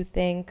also do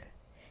think,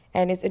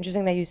 and it's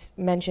interesting that you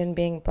mentioned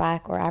being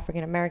Black or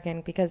African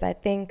American, because I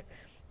think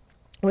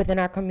within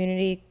our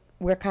community,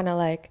 we're kind of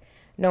like,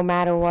 no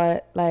matter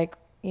what, like,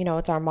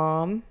 it's our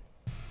mom.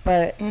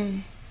 But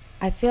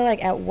I feel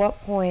like at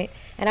what point,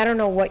 and I don't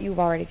know what you've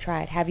already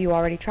tried. Have you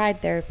already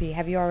tried therapy?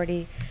 Have you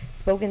already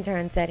spoken to her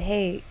and said,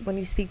 hey, when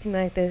you speak to me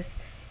like this,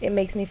 it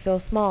makes me feel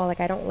small. Like,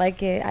 I don't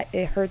like it.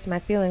 It hurts my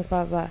feelings,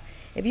 blah, blah, blah.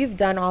 If you've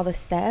done all the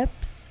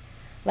steps,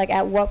 like,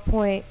 at what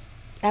point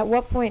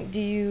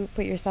do you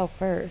put yourself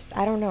first?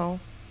 I don't know.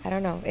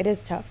 It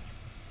is tough.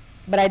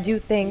 But I do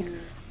think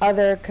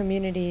other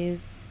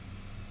communities,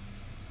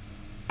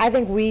 I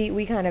think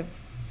we kind of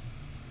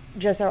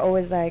just are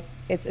always like,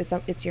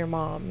 it's your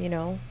mom,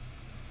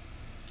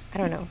 I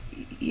don't know.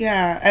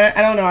 Yeah,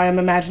 I don't know. I'm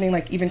imagining,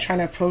 like, even trying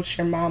to approach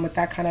your mom with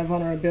that kind of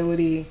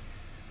vulnerability,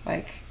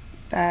 like,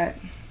 that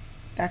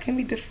can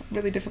be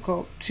really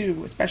difficult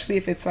too, especially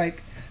if it's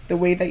like the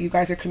way that you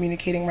guys are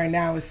communicating right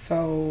now is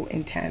so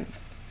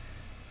intense.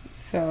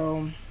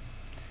 So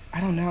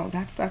I don't know.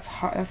 That's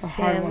hard. That's a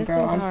hard one,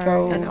 girl. I'm That's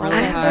really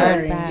I'm hard.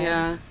 sorry.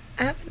 Yeah.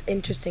 I have an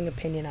interesting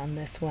opinion on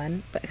this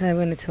one, but I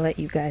wanted to let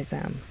you guys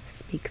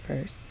speak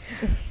first.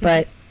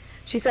 But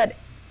she said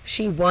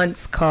she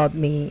once called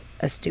me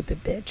a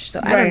stupid bitch. So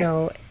I don't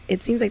know.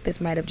 It seems like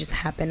this might have just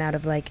happened out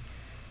of, like,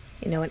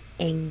 an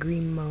angry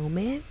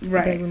moment.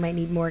 Right. I feel like we might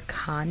need more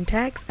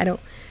context. I don't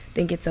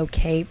think it's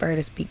okay for her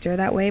to speak to her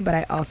that way, but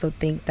I also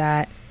think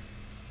that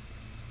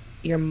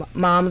your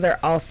moms are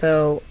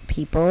also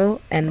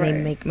people, and they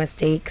make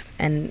mistakes,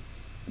 and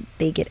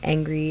they get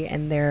angry,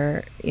 and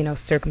there are,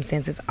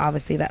 circumstances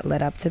obviously that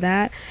led up to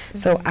that.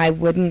 So I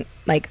wouldn't,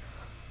 like,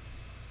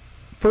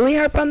 fully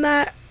harp on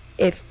that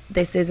if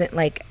this isn't,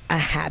 like, a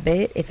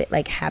habit, if it,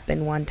 like,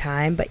 happened one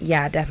time. But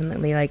yeah,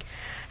 definitely, like,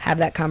 have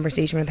that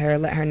conversation with her,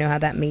 let her know how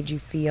that made you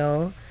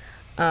feel,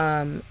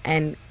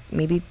 and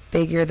maybe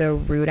figure the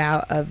root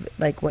out of,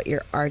 like, what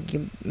your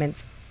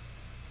arguments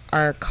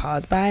are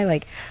caused by.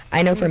 Like,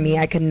 I know for me,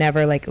 I could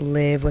never, like,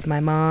 live with my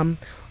mom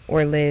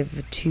or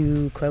live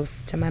too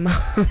close to my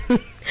mom.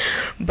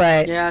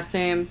 But yeah,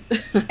 same.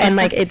 and,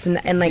 like,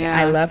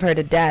 I love her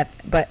to death,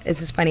 but it's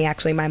just funny,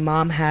 actually.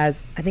 I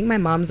think my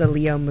mom's a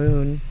Leo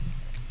moon,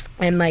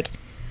 and, like,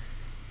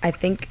 I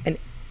think an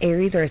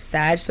Aries or a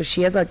Sag, so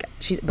she has, like,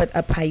 but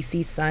a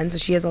Pisces sun, so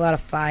she has a lot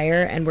of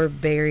fire, and we're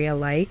very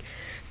alike.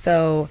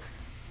 So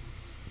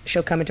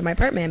she'll come into my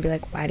apartment and be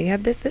like, why do you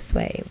have this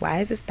way? Why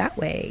is this that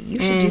way? You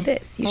should do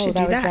this. You should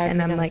do that.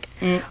 And I'm like,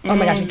 oh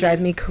my gosh, it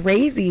drives me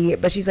crazy.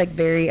 But she's, like,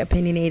 very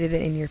opinionated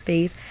and in your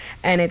face.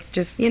 And it's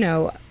just,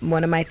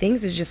 one of my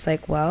things is just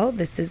like, well,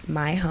 this is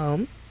my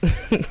home.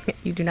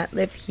 You do not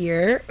live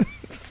here.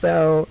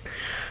 So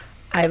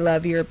I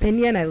love your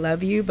opinion, I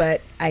love you,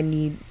 but I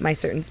need my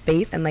certain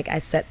space, and like I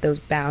set those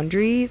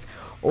boundaries.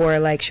 Or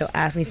like she'll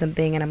ask me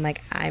something and I'm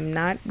like, I'm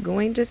not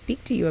going to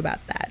speak to you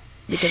about that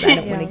because I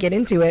don't want to get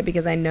into it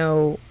because I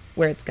know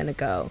where it's going to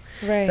go.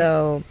 Right.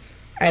 So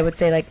I would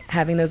say like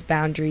having those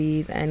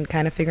boundaries and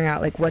kind of figuring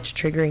out like what's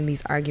triggering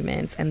these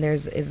arguments, and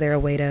is there a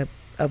way to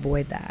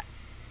avoid that?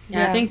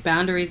 Yeah, I think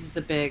boundaries is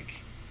a big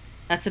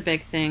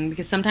thing,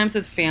 because sometimes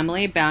with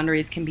family,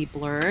 boundaries can be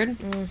blurred.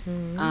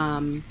 Mm-hmm.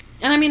 And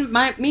I mean,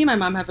 me and my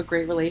mom have a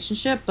great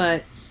relationship,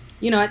 but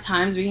you know, at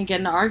times we can get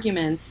into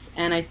arguments,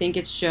 and I think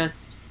it's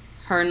just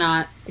her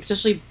not,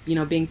 especially, you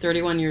know, being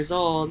 31 years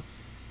old,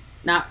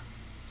 not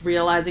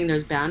realizing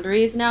there's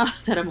boundaries now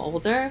that I'm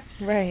older.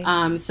 Right.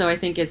 So I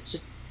think it's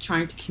just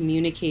trying to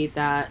communicate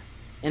that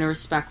in a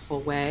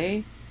respectful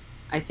way,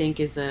 I think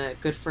is a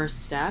good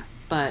first step.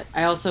 But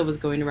I also was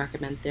going to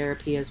recommend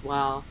therapy as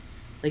well.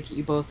 Like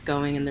you both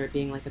going and there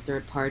being like a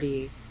third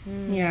party.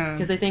 Yeah.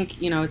 Because I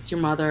think, you know, it's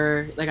your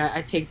mother. Like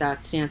I take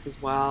that stance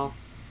as well.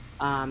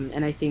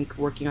 And I think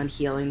working on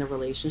healing the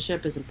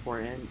relationship is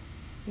important.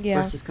 Yeah.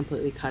 Versus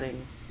completely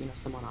cutting, you know,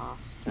 someone off.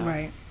 So.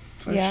 Right.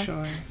 For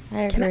sure.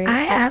 I agree. Can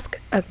I ask?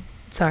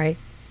 Sorry.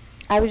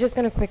 I was just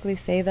going to quickly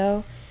say,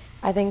 though,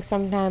 I think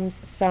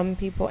sometimes some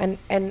people, and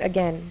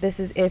again, this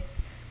is if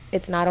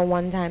it's not a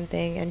one-time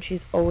thing and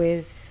she's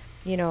always,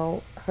 you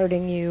know,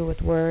 hurting you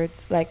with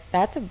words, like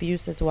that's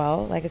abuse as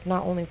well. Like it's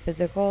not only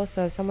physical.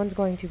 So if someone's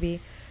going to be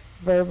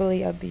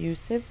verbally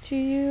abusive to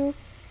you,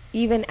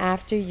 even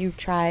after you've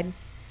tried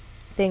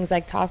things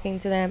like talking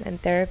to them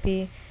and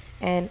therapy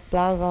and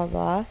blah, blah,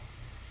 blah,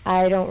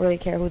 I don't really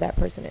care who that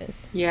person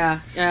is.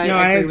 Yeah.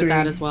 I agree with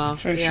that as well.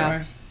 For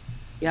sure.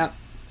 Yep.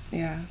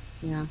 Yeah.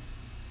 Yeah.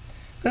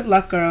 Good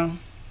luck, girl.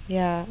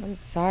 Yeah, I'm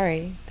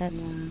sorry. That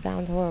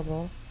sounds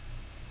horrible.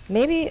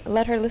 Maybe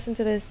let her listen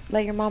to this,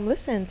 let your mom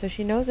listen, so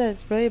she knows that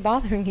it's really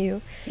bothering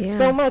you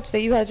so much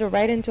that you had to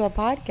write into a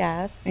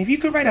podcast. If you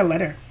could write a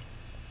letter,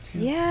 too.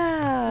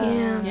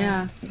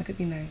 Yeah. That could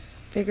be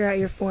nice. Figure out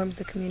your forms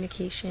of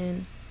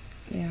communication.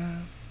 Yeah.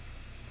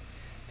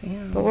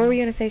 Damn. But what were you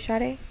going to say,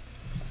 Sade?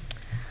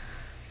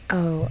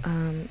 Oh,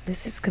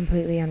 this is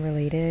completely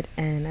unrelated,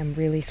 and I'm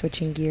really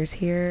switching gears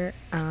here.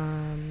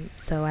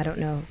 So I don't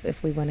know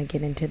if we want to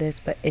get into this,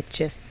 but it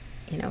just,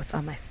 you know, it's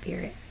on my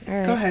spirit. All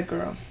right. Go ahead,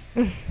 girl.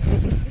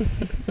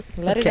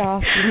 Let it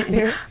off, your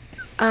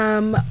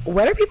spirit.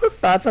 What are people's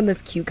thoughts on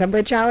this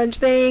cucumber challenge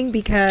thing?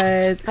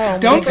 Because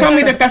don't tell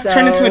me that's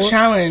turned into a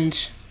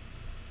challenge.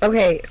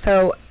 Okay,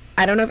 so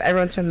I don't know if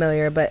everyone's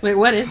familiar, but wait,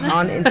 what is it?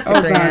 On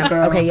Instagram. So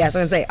I'm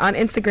gonna say on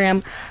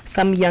Instagram,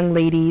 some young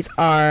ladies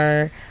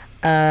are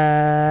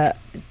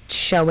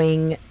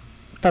showing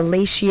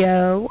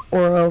fellatio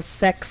oral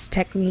sex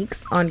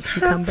techniques on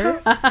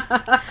cucumbers,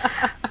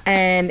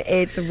 and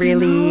it's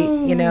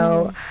really you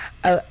know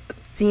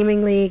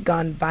seemingly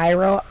gone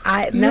viral.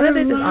 None of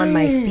this is on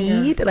my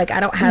feed. Like I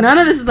don't have none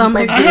of this is on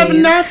my feed. I have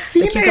not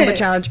seen the cucumber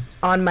challenge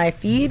on my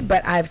feed,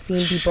 but I've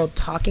seen people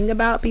talking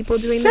about people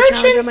doing the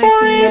challenge on my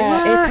feed.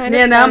 Yeah, it kind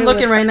of now I'm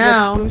looking right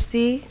now.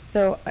 Boosie.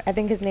 So I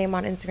think his name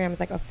on Instagram is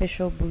like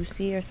Official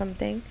Boosie or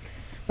something.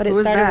 But it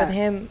Who started that? with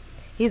him.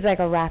 He's like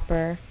a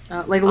rapper.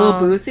 Like Lil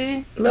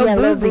Boosie? Lil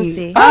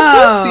Boosie.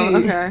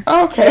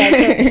 Oh, okay. Yeah,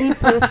 so he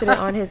posted it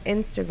on his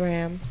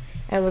Instagram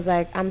and was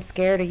like, I'm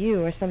scared of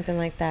you or something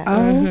like that.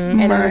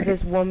 And it was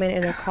this woman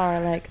in a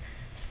car like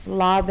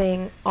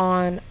slobbing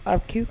on a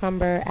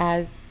cucumber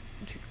as,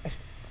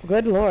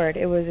 good Lord,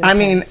 it was intense. I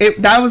mean,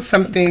 that was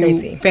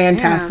something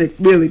fantastic,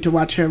 really, to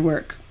watch her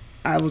work.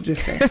 I will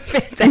just say.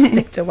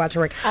 Fantastic to watch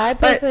her work. I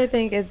personally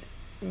think it's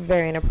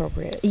very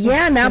inappropriate.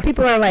 Yeah, now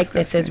people are like,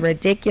 this is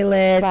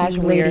ridiculous. These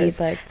ladies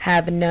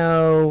have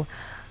no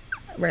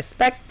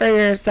respect for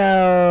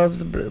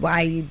yourselves.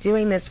 Why are you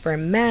doing this for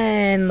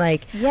men?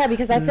 Like, yeah,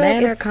 because I feel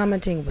men like are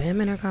commenting,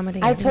 women are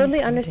commenting. I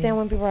totally understand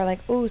when people are like,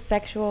 ooh,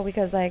 sexual,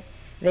 because like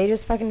they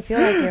just fucking feel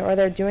like it or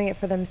they're doing it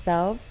for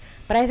themselves.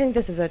 But I think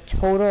this is a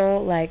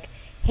total like,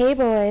 hey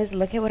boys,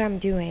 look at what I'm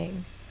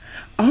doing.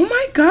 Oh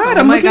my God!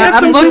 I'm looking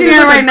at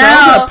it right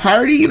now. At a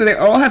party, they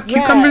all have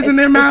cucumbers in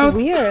their mouth.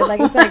 It's weird. Like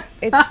it's like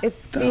it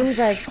seems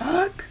like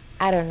fuck.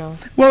 I don't know.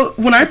 Well,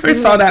 when I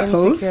first saw that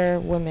post,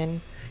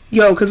 women.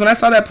 Because when I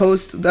saw that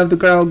post of the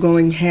girl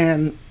going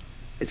ham,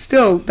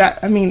 still that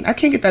I mean I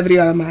can't get that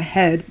video out of my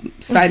head.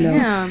 Side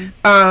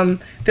note,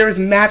 there was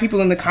mad people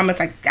in the comments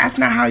like, that's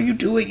not how you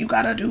do it. You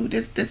gotta do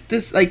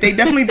this. Like they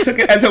definitely took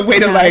it as a way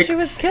to like. She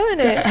was killing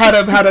it. How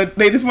to?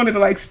 They just wanted to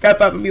like step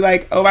up and be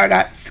like, oh, I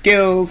got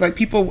skills. Like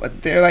people,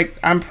 they're like,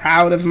 I'm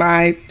proud of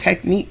my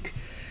technique.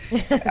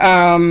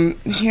 Yeah.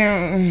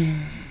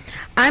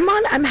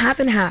 I'm half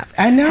and half.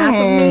 I know. Half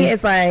of me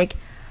is like,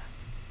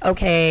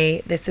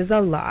 okay, this is a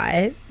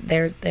lot.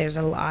 There's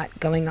a lot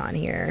going on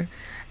here.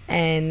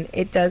 And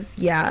it does,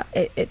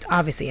 it's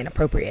obviously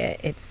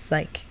inappropriate. It's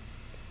like,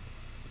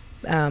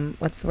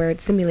 what's the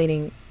word?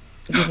 Simulating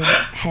giving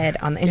head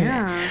on the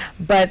internet.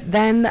 But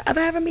then the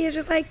other half of me is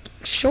just like,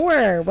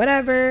 sure,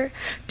 whatever,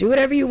 do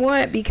whatever you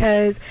want,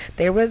 because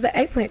there was the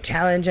eggplant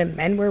challenge and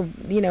men were,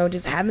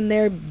 just having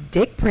their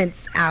dick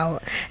prints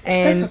out.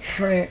 And that's a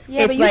print.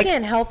 Yeah, but you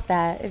can't help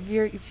that if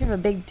you have a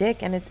big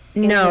dick and it's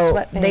in your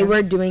sweatpants. They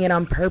were doing it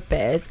on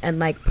purpose and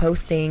like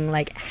posting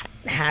like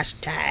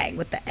hashtag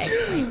with the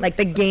eggplant. Like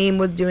the game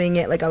was doing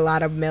it. Like a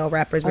lot of male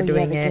rappers were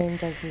doing it. Game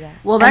does do that.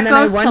 Well, that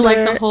goes to like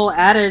the whole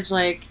adage,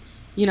 like,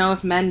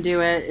 if men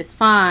do it, it's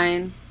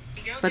fine,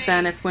 but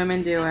then if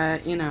women do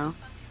it,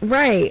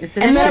 right? It's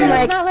an issue.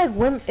 It's not like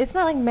women. It's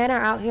not like men are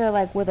out here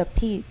like with a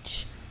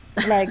peach.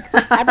 Like,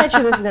 I bet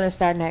you this is gonna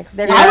start next.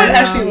 I would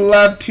actually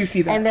love to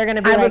see that. And they're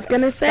gonna be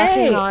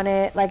sucking on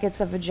it like it's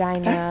a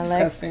vagina. That's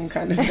disgusting,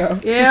 kind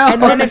of. Yeah.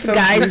 And then if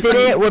guys did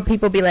it, would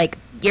people be like,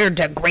 "You're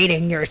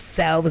degrading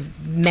yourselves,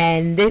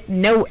 men.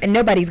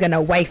 Nobody's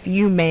gonna wife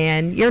you,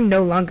 man. You're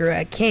no longer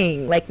a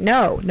king." Like,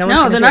 no, they're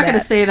not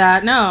gonna say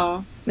that.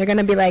 No. They're going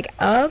to be like,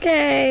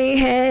 okay,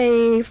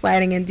 hey,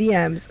 sliding in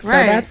DMs. So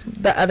that's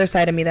the other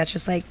side of me that's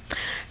just like,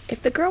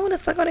 if the girl want to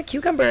suck on a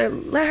cucumber,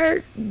 let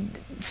her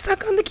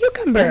suck on the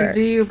cucumber.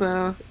 Do you,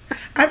 boo?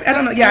 I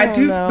don't know. Yeah, I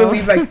do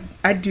believe, like,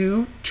 I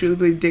do truly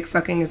believe dick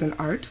sucking is an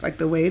art. Like,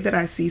 the way that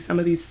I see some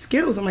of these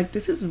skills, I'm like,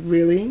 this is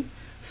really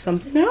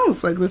something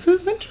else. Like, this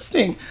is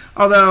interesting.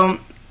 Although...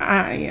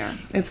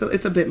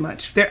 it's a bit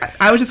much.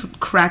 I was just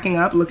cracking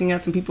up looking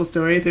at some people's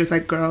stories. There's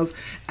like girls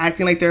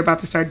acting like they're about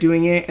to start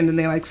doing it, and then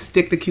they like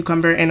stick the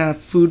cucumber in a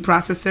food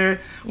processor,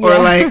 or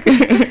like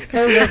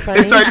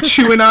they start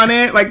chewing on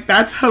it. Like,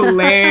 that's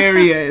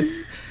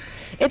hilarious.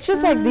 It's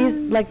just like these,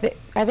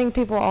 I think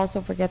people also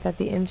forget that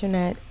the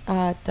internet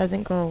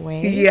doesn't go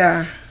away.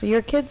 Yeah. So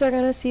your kids are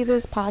gonna see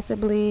this,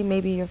 possibly,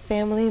 maybe your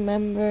family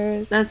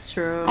members. That's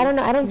true. I don't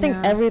know. I don't think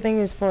everything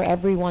is for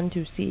everyone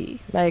to see.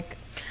 Like.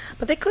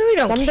 But they clearly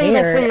don't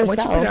care.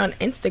 Once you put it on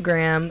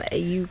Instagram,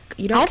 you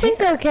don't care. I think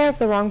they'll care if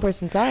the wrong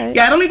person saw it.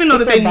 Yeah, I don't even know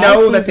that they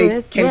know that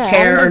they can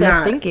care or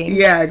not. Thinking.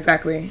 Yeah,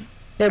 exactly.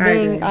 They're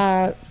being,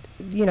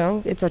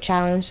 it's a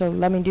challenge, so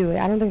let me do it.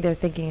 I don't think they're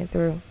thinking it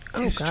through.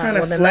 Oh, God.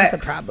 Well, then that's a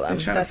problem.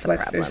 That's a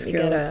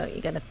problem.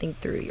 You gotta think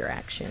through your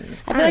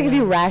actions. I feel like if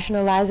you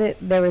rationalize it,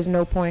 there is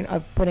no point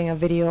of putting a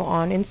video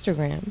on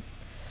Instagram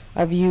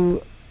of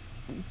you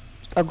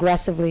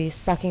aggressively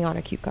sucking on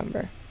a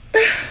cucumber.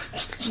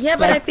 Yeah,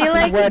 but I feel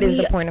like what is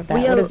the point of that?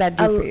 What does that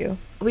do for you?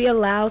 We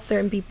allow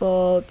certain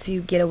people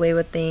to get away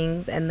with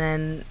things, and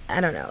then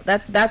I don't know.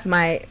 That's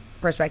my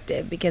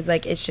perspective, because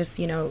like it's just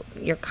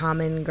your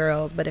common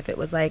girls. But if it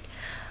was like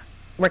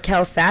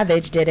Raquel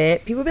Savage did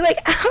it, people would be like,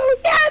 "Oh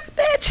yes,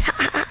 bitch!"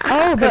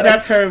 Oh, because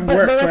that's her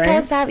work, but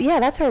Raquel Savage,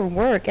 that's her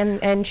work,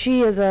 and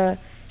she's a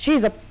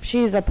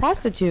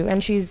prostitute,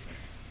 and she's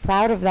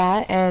proud of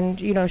that, and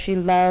she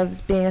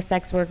loves being a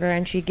sex worker,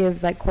 and she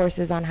gives like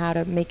courses on how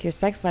to make your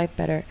sex life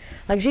better.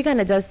 Like, she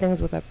kind of does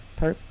things with a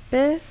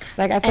purpose.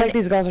 Like, I feel like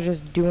these girls are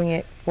just doing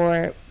it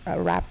for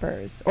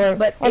rappers, or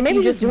maybe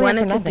you just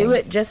wanted to do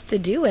it just to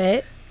do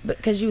it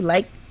because you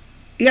like.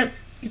 Yeah,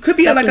 you could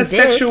be like a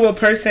sexual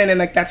person, and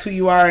like that's who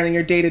you are in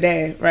your day to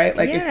day, right?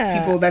 Like, if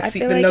people that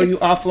know you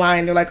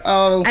offline, they're like,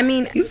 "Oh, I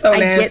mean, you so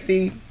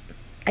nasty."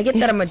 I get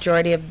that a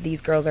majority of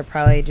these girls are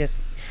probably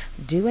just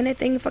do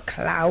anything for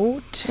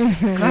clout.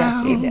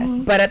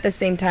 Yes. But at the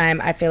same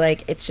time, I feel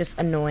like it's just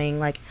annoying.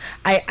 Like,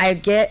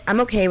 I'm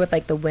okay with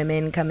like the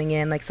women coming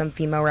in. Like, some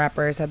female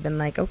rappers have been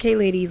like, okay,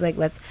 ladies, like,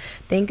 let's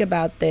think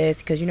about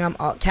this, because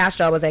Cash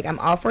Doll was like, I'm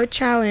all for a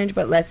challenge,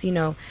 but let's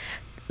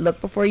look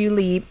before you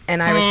leap,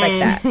 and I respect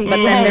that. But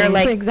then they're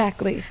like,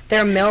 exactly,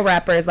 they're male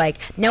rappers like,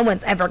 no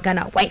one's ever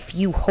gonna wife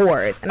you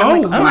whores, and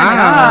I'm like, oh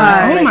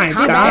wow, oh my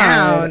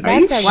god,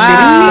 that's a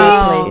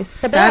shitty place.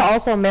 But there are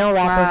also male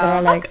rappers that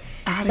are like,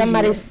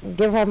 somebody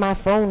give her my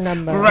phone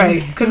number,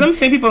 right? Because I'm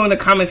seeing people in the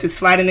comments is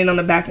sliding in on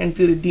the back end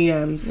through the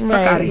DMs. Fuck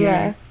out of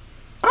here.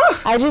 Yeah.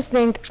 I just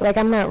think, like,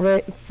 I'm not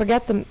really,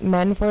 forget the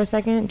men for a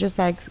second, just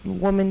like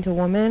woman to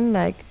woman,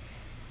 like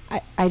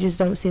I just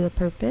don't see the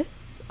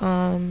purpose.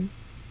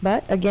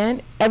 But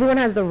again, everyone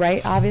has the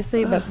right,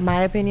 obviously, but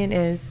my opinion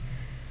is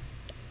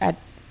it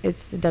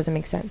doesn't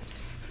make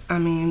sense. I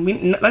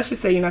mean, let's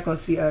just say you're not going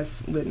to see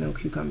us with no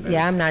cucumbers.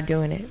 Yeah, I'm not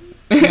doing it.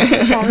 That's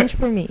a challenge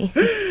for me.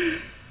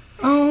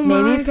 Oh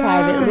my Maybe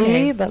God.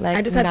 Privately, but like,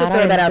 I just had to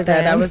throw that out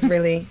there. That was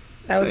really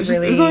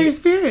it's on your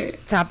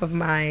spirit, top of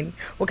mind.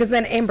 Well, because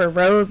then Amber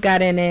Rose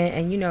got in it,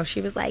 and she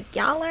was like,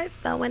 "Y'all are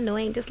so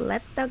annoying. Just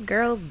let the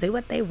girls do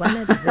what they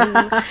want to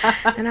do."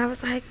 And I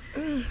was like,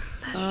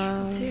 that's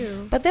true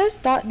too. But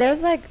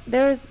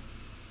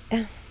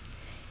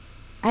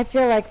I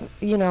feel like,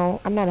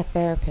 I'm not a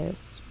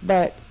therapist,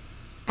 but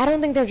I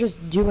don't think they're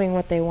just doing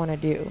what they want to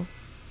do.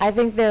 I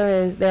think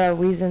there are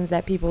reasons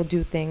that people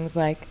do things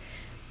like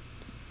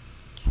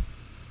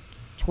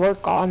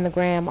twerk on the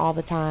gram all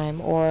the time,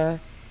 or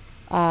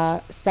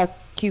suck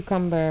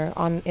cucumber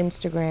on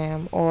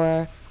Instagram,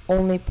 or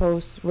only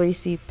post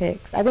racy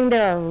pics. I think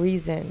there are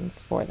reasons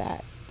for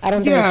that. I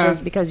don't think it's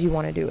just because you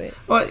want to do it.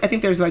 Well, I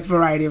think there's like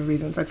variety of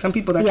reasons. Like, some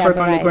people that twerk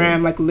on the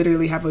gram like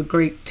literally have a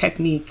great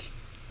technique,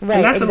 right?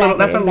 And that's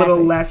a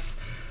little less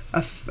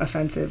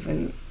offensive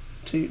and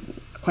to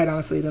quite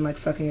honestly than like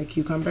sucking a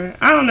cucumber.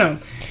 I don't know.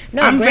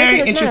 No, I'm very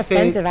it's interested. not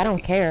offensive. I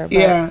don't care. But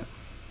Yeah,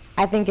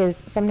 I think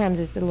sometimes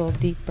it's a little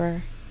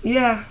deeper.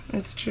 yeah,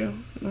 it's true.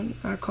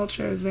 Our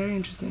culture is very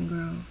interesting,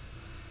 girl.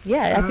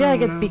 Yeah, I feel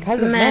like it's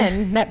because of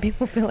men that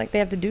people feel like they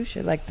have to do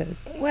shit like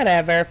this.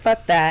 Whatever,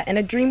 fuck that. In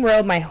a dream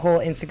world, my whole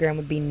Instagram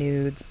would be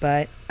nudes,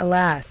 but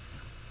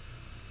alas,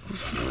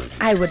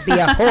 I would be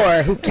a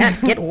whore who can't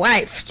get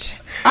wifed.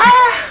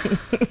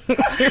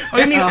 Oh,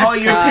 you mean all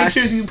your gosh.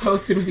 pictures you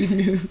posted would be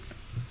nudes?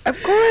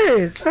 Of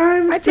course.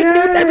 I'm I take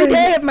notes every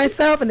dead. day of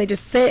myself, and they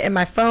just sit in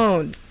my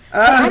phone.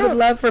 I would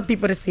love for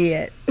people to see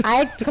it.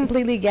 I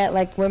completely get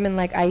like women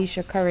like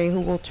Aisha Curry who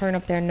will turn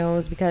up their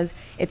nose because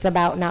it's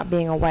about not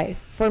being a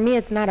wife. For me,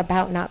 it's not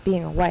about not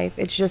being a wife.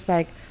 It's just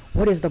like,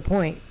 what is the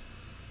point?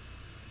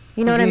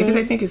 You know what I mean?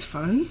 Maybe they think it's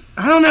fun.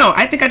 I don't know.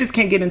 I think I just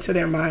can't get into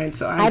their mind,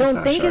 so I'm I just don't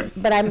not think sure it's,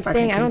 but I'm if I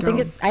saying can I don't think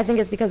condone. it's. I think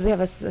it's because we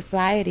have a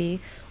society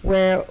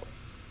where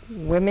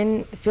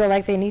women feel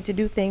like they need to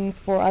do things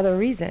for other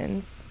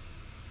reasons.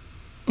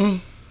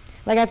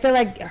 Like I feel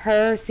like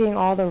her seeing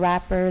all the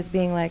rappers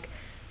being like,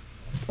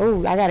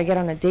 "Oh, I gotta get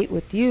on a date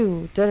with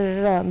you,"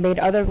 made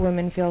other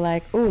women feel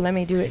like, "Oh, let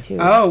me do it too."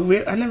 Oh,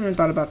 I never even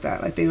thought about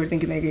that. Like they were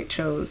thinking they get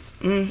chose.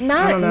 I don't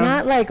know.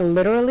 Not like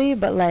literally,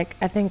 but like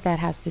I think that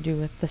has to do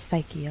with the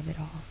psyche of it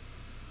all.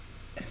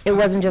 It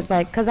wasn't just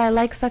like, because I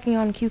like sucking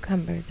on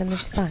cucumbers and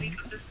it's fun.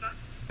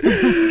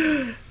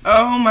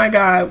 Oh my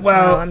God!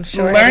 Well, I'm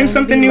sure learn everyone will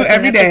something be new looking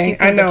every at the day.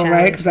 I cucumber know, right?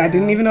 challenge Because I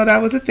didn't now. even know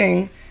that was a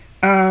thing.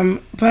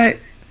 But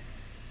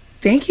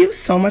thank you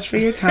so much for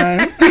your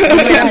time.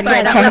 I'm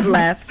sorry, that went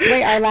left.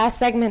 Wait, our last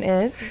segment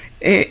is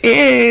It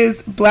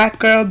is Black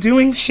Girl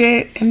Doing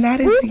Shit, and that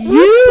is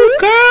you,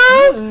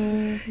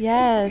 girl.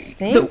 yes,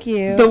 thank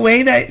you. The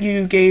way that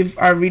you gave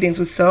our readings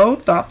was so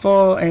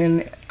thoughtful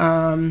and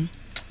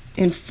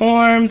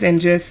informed,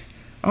 and just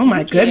oh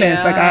my goodness,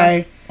 you.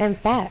 like and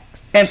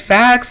facts. and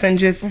facts, and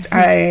just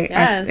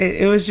Yes.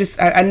 it was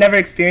just I never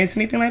experienced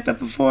anything like that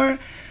before.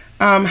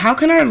 How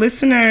can our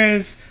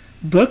listeners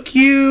book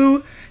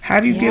you?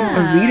 Have you give a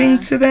Yeah. reading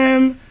to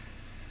them?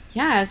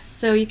 Yes,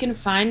 so you can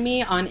find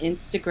me on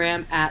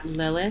Instagram at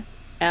Lilith,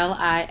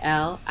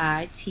 Lilith,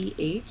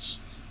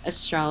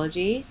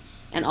 astrology,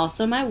 and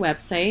also my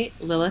website,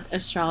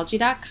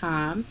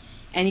 lilithastrology.com.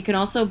 And you can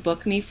also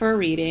book me for a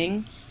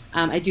reading.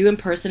 I do in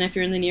person if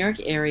you're in the New York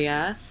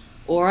area,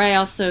 or I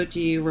also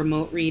do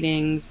remote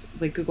readings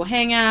like Google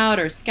Hangout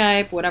or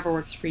Skype, whatever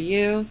works for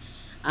you.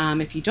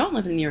 If you don't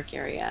live in the New York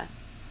area,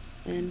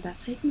 and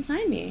that's how you can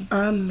find me.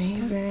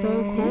 Amazing. So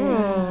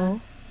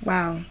cool.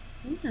 Wow.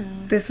 Yeah.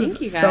 This Thank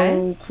you is guys.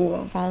 so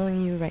cool.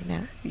 Following you right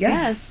now.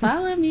 Yes,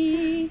 follow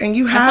me. And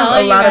you I have follow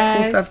a you lot of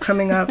cool guys. stuff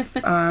coming up.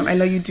 I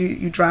know you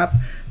drop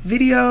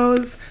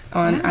videos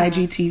on Yeah.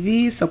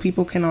 IGTV, so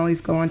people can always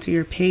go onto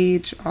your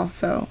page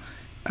also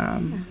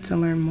to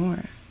learn more.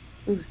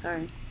 Ooh,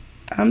 sorry.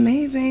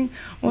 Amazing.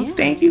 Well, Yeah.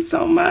 thank you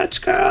so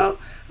much, girl.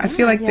 I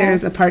feel like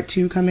there's a Yes. part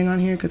 2 coming on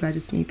here because I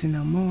just need to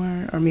know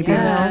more, or maybe I'll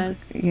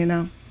Yes. just,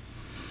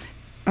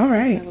 All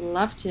right. I would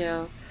love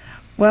to.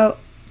 Well,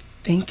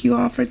 thank you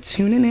all for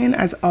tuning in.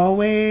 As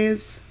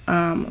always,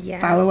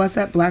 Yes. follow us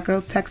at Black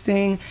Girls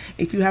Texting.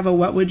 If you have a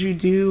what would you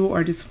do,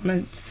 or just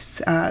want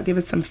to give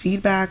us some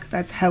feedback,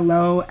 that's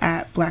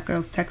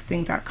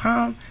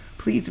hello@blackgirlstexting.com.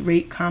 Please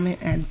rate, comment,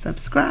 and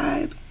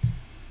subscribe.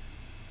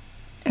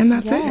 And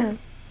that's Yeah.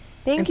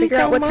 Thank And you figure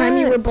so out what much. time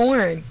you were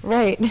born.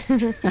 Right.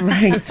 it.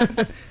 Right.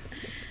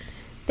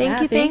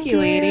 Thank you, Thank you,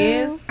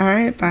 ladies. All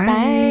right. Bye.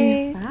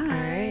 Bye. Bye.